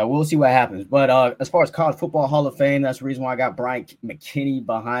yeah, man, we'll see what happens. But as far as College Football Hall of Fame, that's the reason why I got Brian McKinney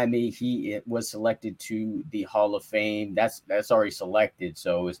behind me. He was selected to the Hall of Fame. That's already selected,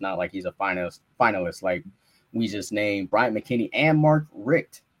 so it's not like he's a finalist like we just named. Brian McKinney and Mark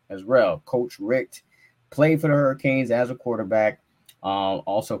Richt as well. Coach Richt played for the Hurricanes as a quarterback.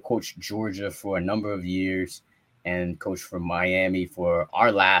 Also coached Georgia for a number of years and coached for Miami for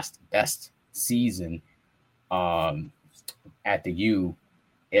our last best season at the U.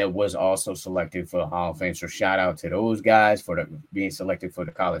 It was also selected for the Hall of Fame. So shout out to those guys for being selected for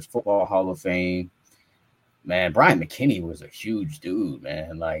the College Football Hall of Fame. Man, Brian McKinney was a huge dude,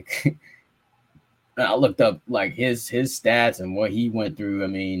 man. Like, I looked up like his stats and what he went through. I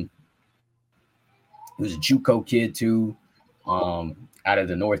mean, he was a JUCO kid too, out of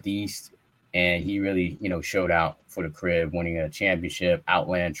the Northeast, and he really, showed out for the crib, winning a championship,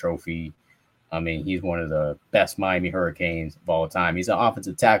 Outland Trophy. I mean, he's one of the best Miami Hurricanes of all time. He's an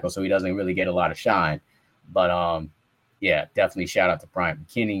offensive tackle, so he doesn't really get a lot of shine. But, yeah, definitely shout out to Brian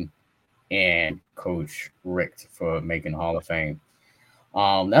McKinney and Coach Richt for making the Hall of Fame.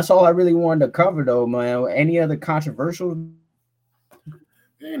 That's all I really wanted to cover, though, man. Any other controversial?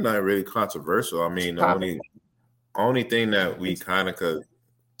 Ain't not really controversial. I mean, the only thing that we kind of could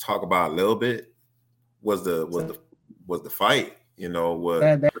talk about a little bit was the fight.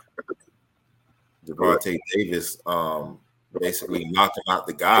 Gervonta Davis basically knocking out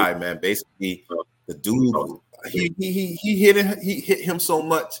the guy, man. Basically, the dude he hit him so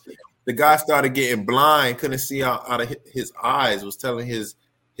much, the guy started getting blind, couldn't see out of his eyes. Was telling his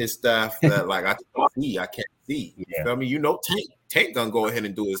staff that like I can't see. You feel me? Tank gonna go ahead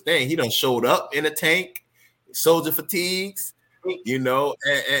and do his thing. He done showed up in a tank, soldier fatigues,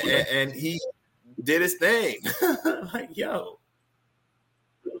 and he did his thing. Like, yo.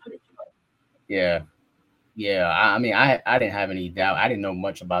 Yeah. I mean, I didn't have any doubt. I didn't know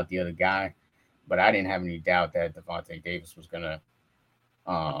much about the other guy, but I didn't have any doubt that Gervonta Davis was gonna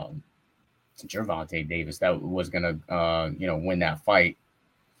win that fight.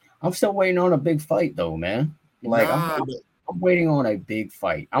 I'm still waiting on a big fight though, man. Like I'm waiting on a big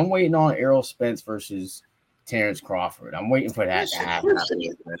fight. I'm waiting on Errol Spence versus Terrence Crawford. I'm waiting for that to happen.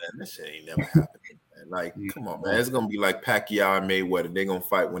 This shit ain't never happened. Like, come on, man. It's going to be like Pacquiao and Mayweather. They're going to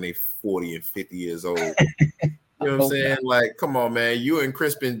fight when they're 40 and 50 years old. You know what I'm saying? Like, come on, man. You and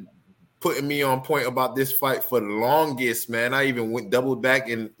Chris been putting me on point about this fight for the longest, man. I even went double back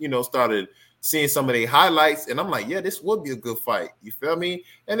and, started seeing some of the highlights. And I'm like, yeah, this would be a good fight. You feel me?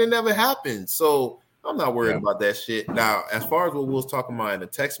 And it never happened. So I'm not worried about that shit. Now, as far as what we was talking about in the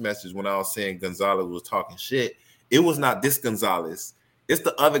text message when I was saying Gonzalez was talking shit, it was not this Gonzalez. It's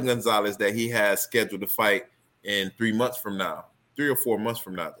the other Gonzalez that he has scheduled to fight in 3 months from now, 3 or 4 months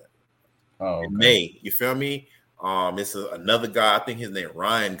from now. In May, you feel me? It's another guy. I think his name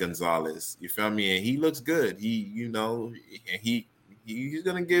Ryan Gonzalez. You feel me? And he looks good. He's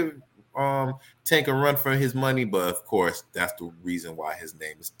gonna give Tank a run for his money, but of course that's the reason why his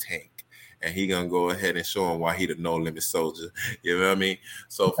name is Tank, and he gonna go ahead and show him why he the no limit soldier. You know what I mean?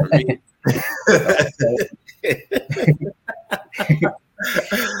 So for me.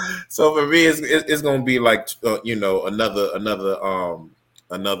 So for me, it's gonna be like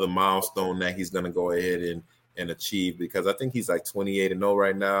another milestone that he's gonna go ahead and achieve, because I think he's like 28-0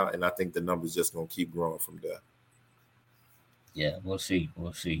 right now, and I think the number's just gonna keep growing from there. Yeah, we'll see.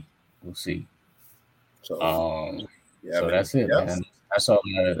 So, so that's it, man. That's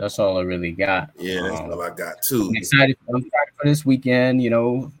all I really got. Yeah, that's all I got too. I'm excited for this weekend.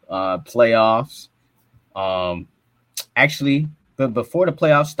 Playoffs. Actually, but before the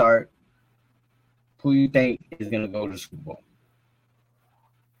playoffs start, who you think is going to go to the Super Bowl?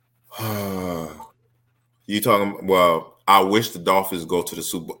 You talking? Well, I wish the Dolphins go to the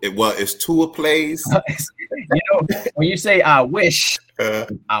Super Bowl. It's Tua plays. when you say I wish. that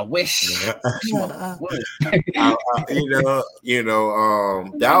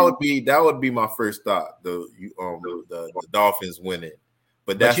would be my first thought. The Dolphins winning,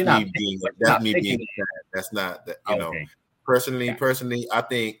 but that's me being sad. That's not that personally. I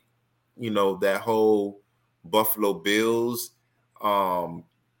think that whole Buffalo Bills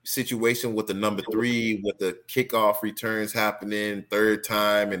situation with the number 3, with the kickoff returns happening third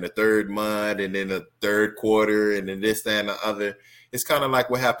time in the third month and then the third quarter and then this, that, and the other. It's kind of like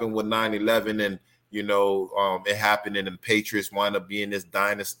what happened with 9/11 and, it happened and the Patriots wind up being this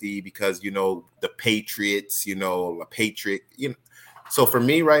dynasty because, the Patriots, a Patriot, So for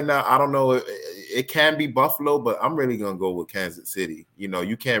me right now, I don't know. It can be Buffalo, but I'm really going to go with Kansas City.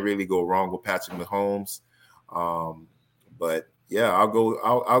 You can't really go wrong with Patrick Mahomes. But yeah, I'll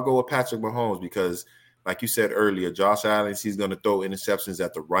go with Patrick Mahomes because, like you said earlier, Josh Allen, he's going to throw interceptions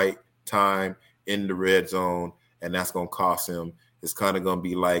at the right time in the red zone, and that's going to cost him. It's kind of going to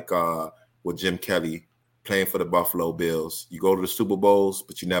be like with Jim Kelly playing for the Buffalo Bills. You go to the Super Bowls,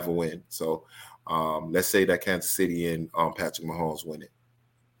 but you never win. So let's say that Kansas City and Patrick Mahomes win it.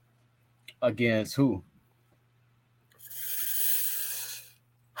 Against who?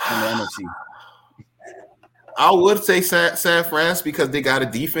 In the NFC. I would say San Fran because they got a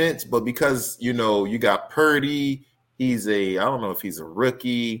defense, but because you got Purdy, I don't know if he's a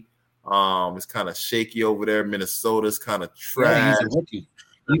rookie. It's kind of shaky over there. Minnesota's kind of trash. Yeah, he's a rookie.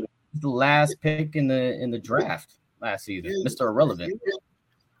 He was the last pick in the draft last season, Mr. Irrelevant.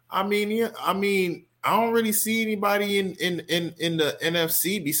 I mean, I don't really see anybody in the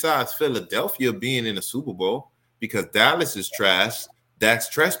NFC besides Philadelphia being in the Super Bowl because Dallas is trash. Dak's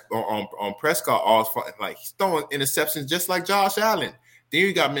trash on Prescott, he's throwing interceptions just like Josh Allen. Then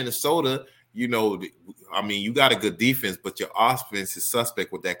you got Minnesota. You got a good defense, but your offense is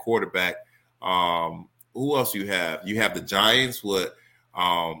suspect with that quarterback. Who else you have? You have the Giants with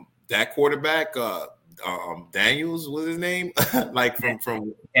that quarterback, Daniels was his name,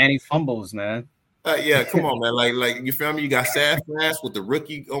 from Danny Fumbles, man. Yeah, come on, man. Like you feel me? You got San Fran with the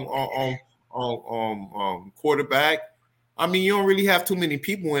rookie on quarterback. I mean, you don't really have too many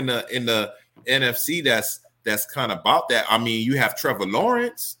people in the NFC that's kind of about that. I mean, you have Trevor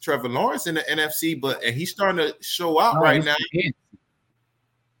Lawrence in the NFC, and he's starting to show out right now.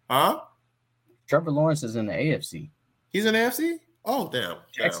 Huh? Trevor Lawrence is in the AFC. He's in the AFC? Oh, damn.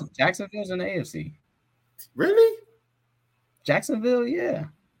 Jacksonville's in the AFC. Really? Jacksonville, yeah.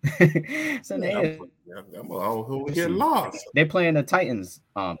 It's in the AFC. I'm over here lost. They're playing the Titans.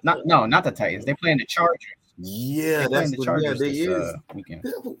 Not the Titans. They're playing the Chargers. Yeah, that's the Chargers. Weekend.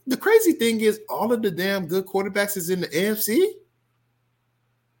 The crazy thing is, all of the damn good quarterbacks is in the AFC.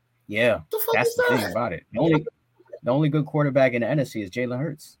 Yeah, that's the thing about it. The only good quarterback in the NFC is Jalen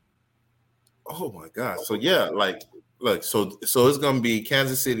Hurts. Oh my God! So yeah, look, so it's gonna be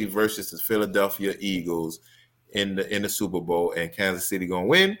Kansas City versus the Philadelphia Eagles in the Super Bowl, and Kansas City gonna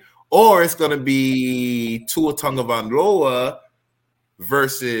win, or it's gonna be Tua Tagovailoa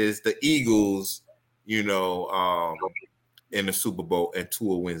versus the Eagles. In the Super Bowl, and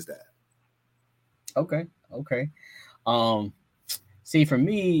Tua wins that. Okay. See, for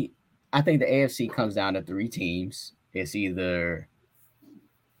me, I think the AFC comes down to 3 teams. It's either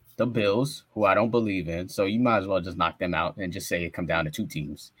the Bills, who I don't believe in, so you might as well just knock them out and just say it comes down to 2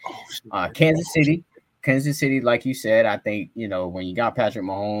 teams. Kansas City, like you said, I think, when you got Patrick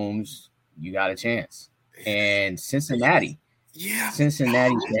Mahomes, you got a chance. And Cincinnati. Yeah,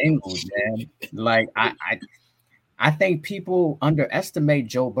 Cincinnati Bengals, man. Like I think people underestimate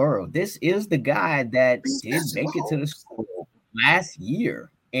Joe Burrow. This is the guy that did make it to the Super Bowl last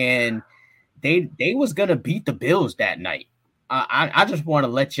year, and they was gonna beat the Bills that night. I just want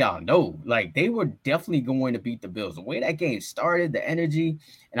to let y'all know, like they were definitely going to beat the Bills. The way that game started, the energy,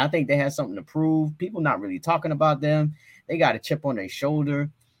 and I think they had something to prove. People not really talking about them. They got a chip on their shoulder.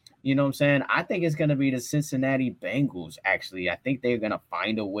 You know what I'm saying? I think it's going to be the Cincinnati Bengals, actually. I think they're going to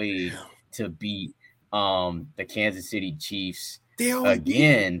find a way to beat the Kansas City Chiefs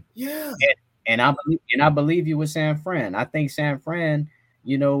again. Yeah. And I believe you with San Fran. I think San Fran,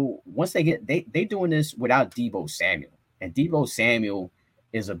 once they doing this without Deebo Samuel. And Deebo Samuel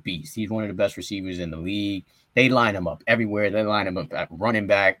is a beast. He's one of the best receivers in the league. They line him up everywhere. They line him up at running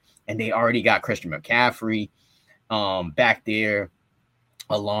back. And they already got Christian McCaffrey back there,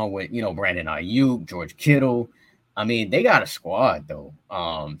 along with, Brandon Ayuk, George Kittle. I mean, they got a squad, though.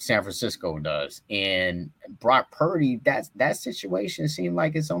 San Francisco does. And Brock Purdy, that situation seemed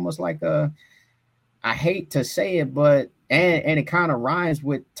like it's almost like I hate to say it, but and it kind of rhymes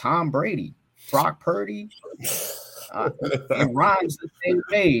with Tom Brady. Brock Purdy, it rhymes the same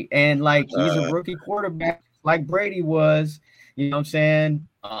way. And, he's a rookie quarterback. like Brady was. You know what I'm saying?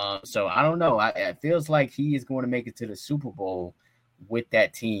 So I don't know. It feels like he is going to make it to the Super Bowl with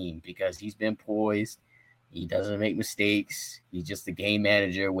that team because he's been poised. He doesn't make mistakes. He's just the game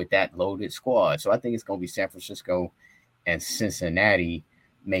manager with that loaded squad. So I think it's going to be San Francisco and Cincinnati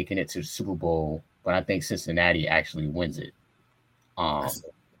making it to the Super Bowl. But I think Cincinnati actually wins it. That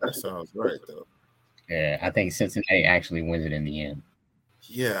sounds right, though. Yeah, I think Cincinnati actually wins it in the end.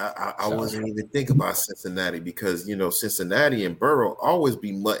 Yeah, I wasn't even thinking about Cincinnati because, you know, Cincinnati and Burrow always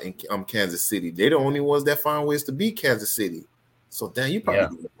be mutting Kansas City. They're the only ones that find ways to beat Kansas City. So, Dan, you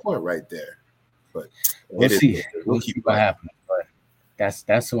probably get a point right there. But we'll see. We'll see what happens. But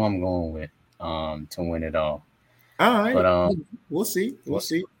that's who I'm going with to win it all. All right. But we'll see. We'll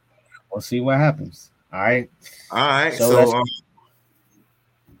see. We'll see what happens. All right. All right. So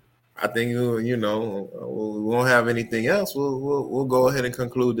I think we won't have anything else. We'll go ahead and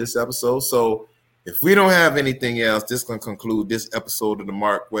conclude this episode. So if we don't have anything else, this is going to conclude this episode of the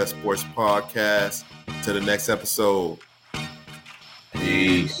Mark West Sports Podcast. To the next episode.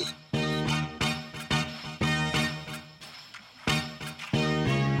 Peace.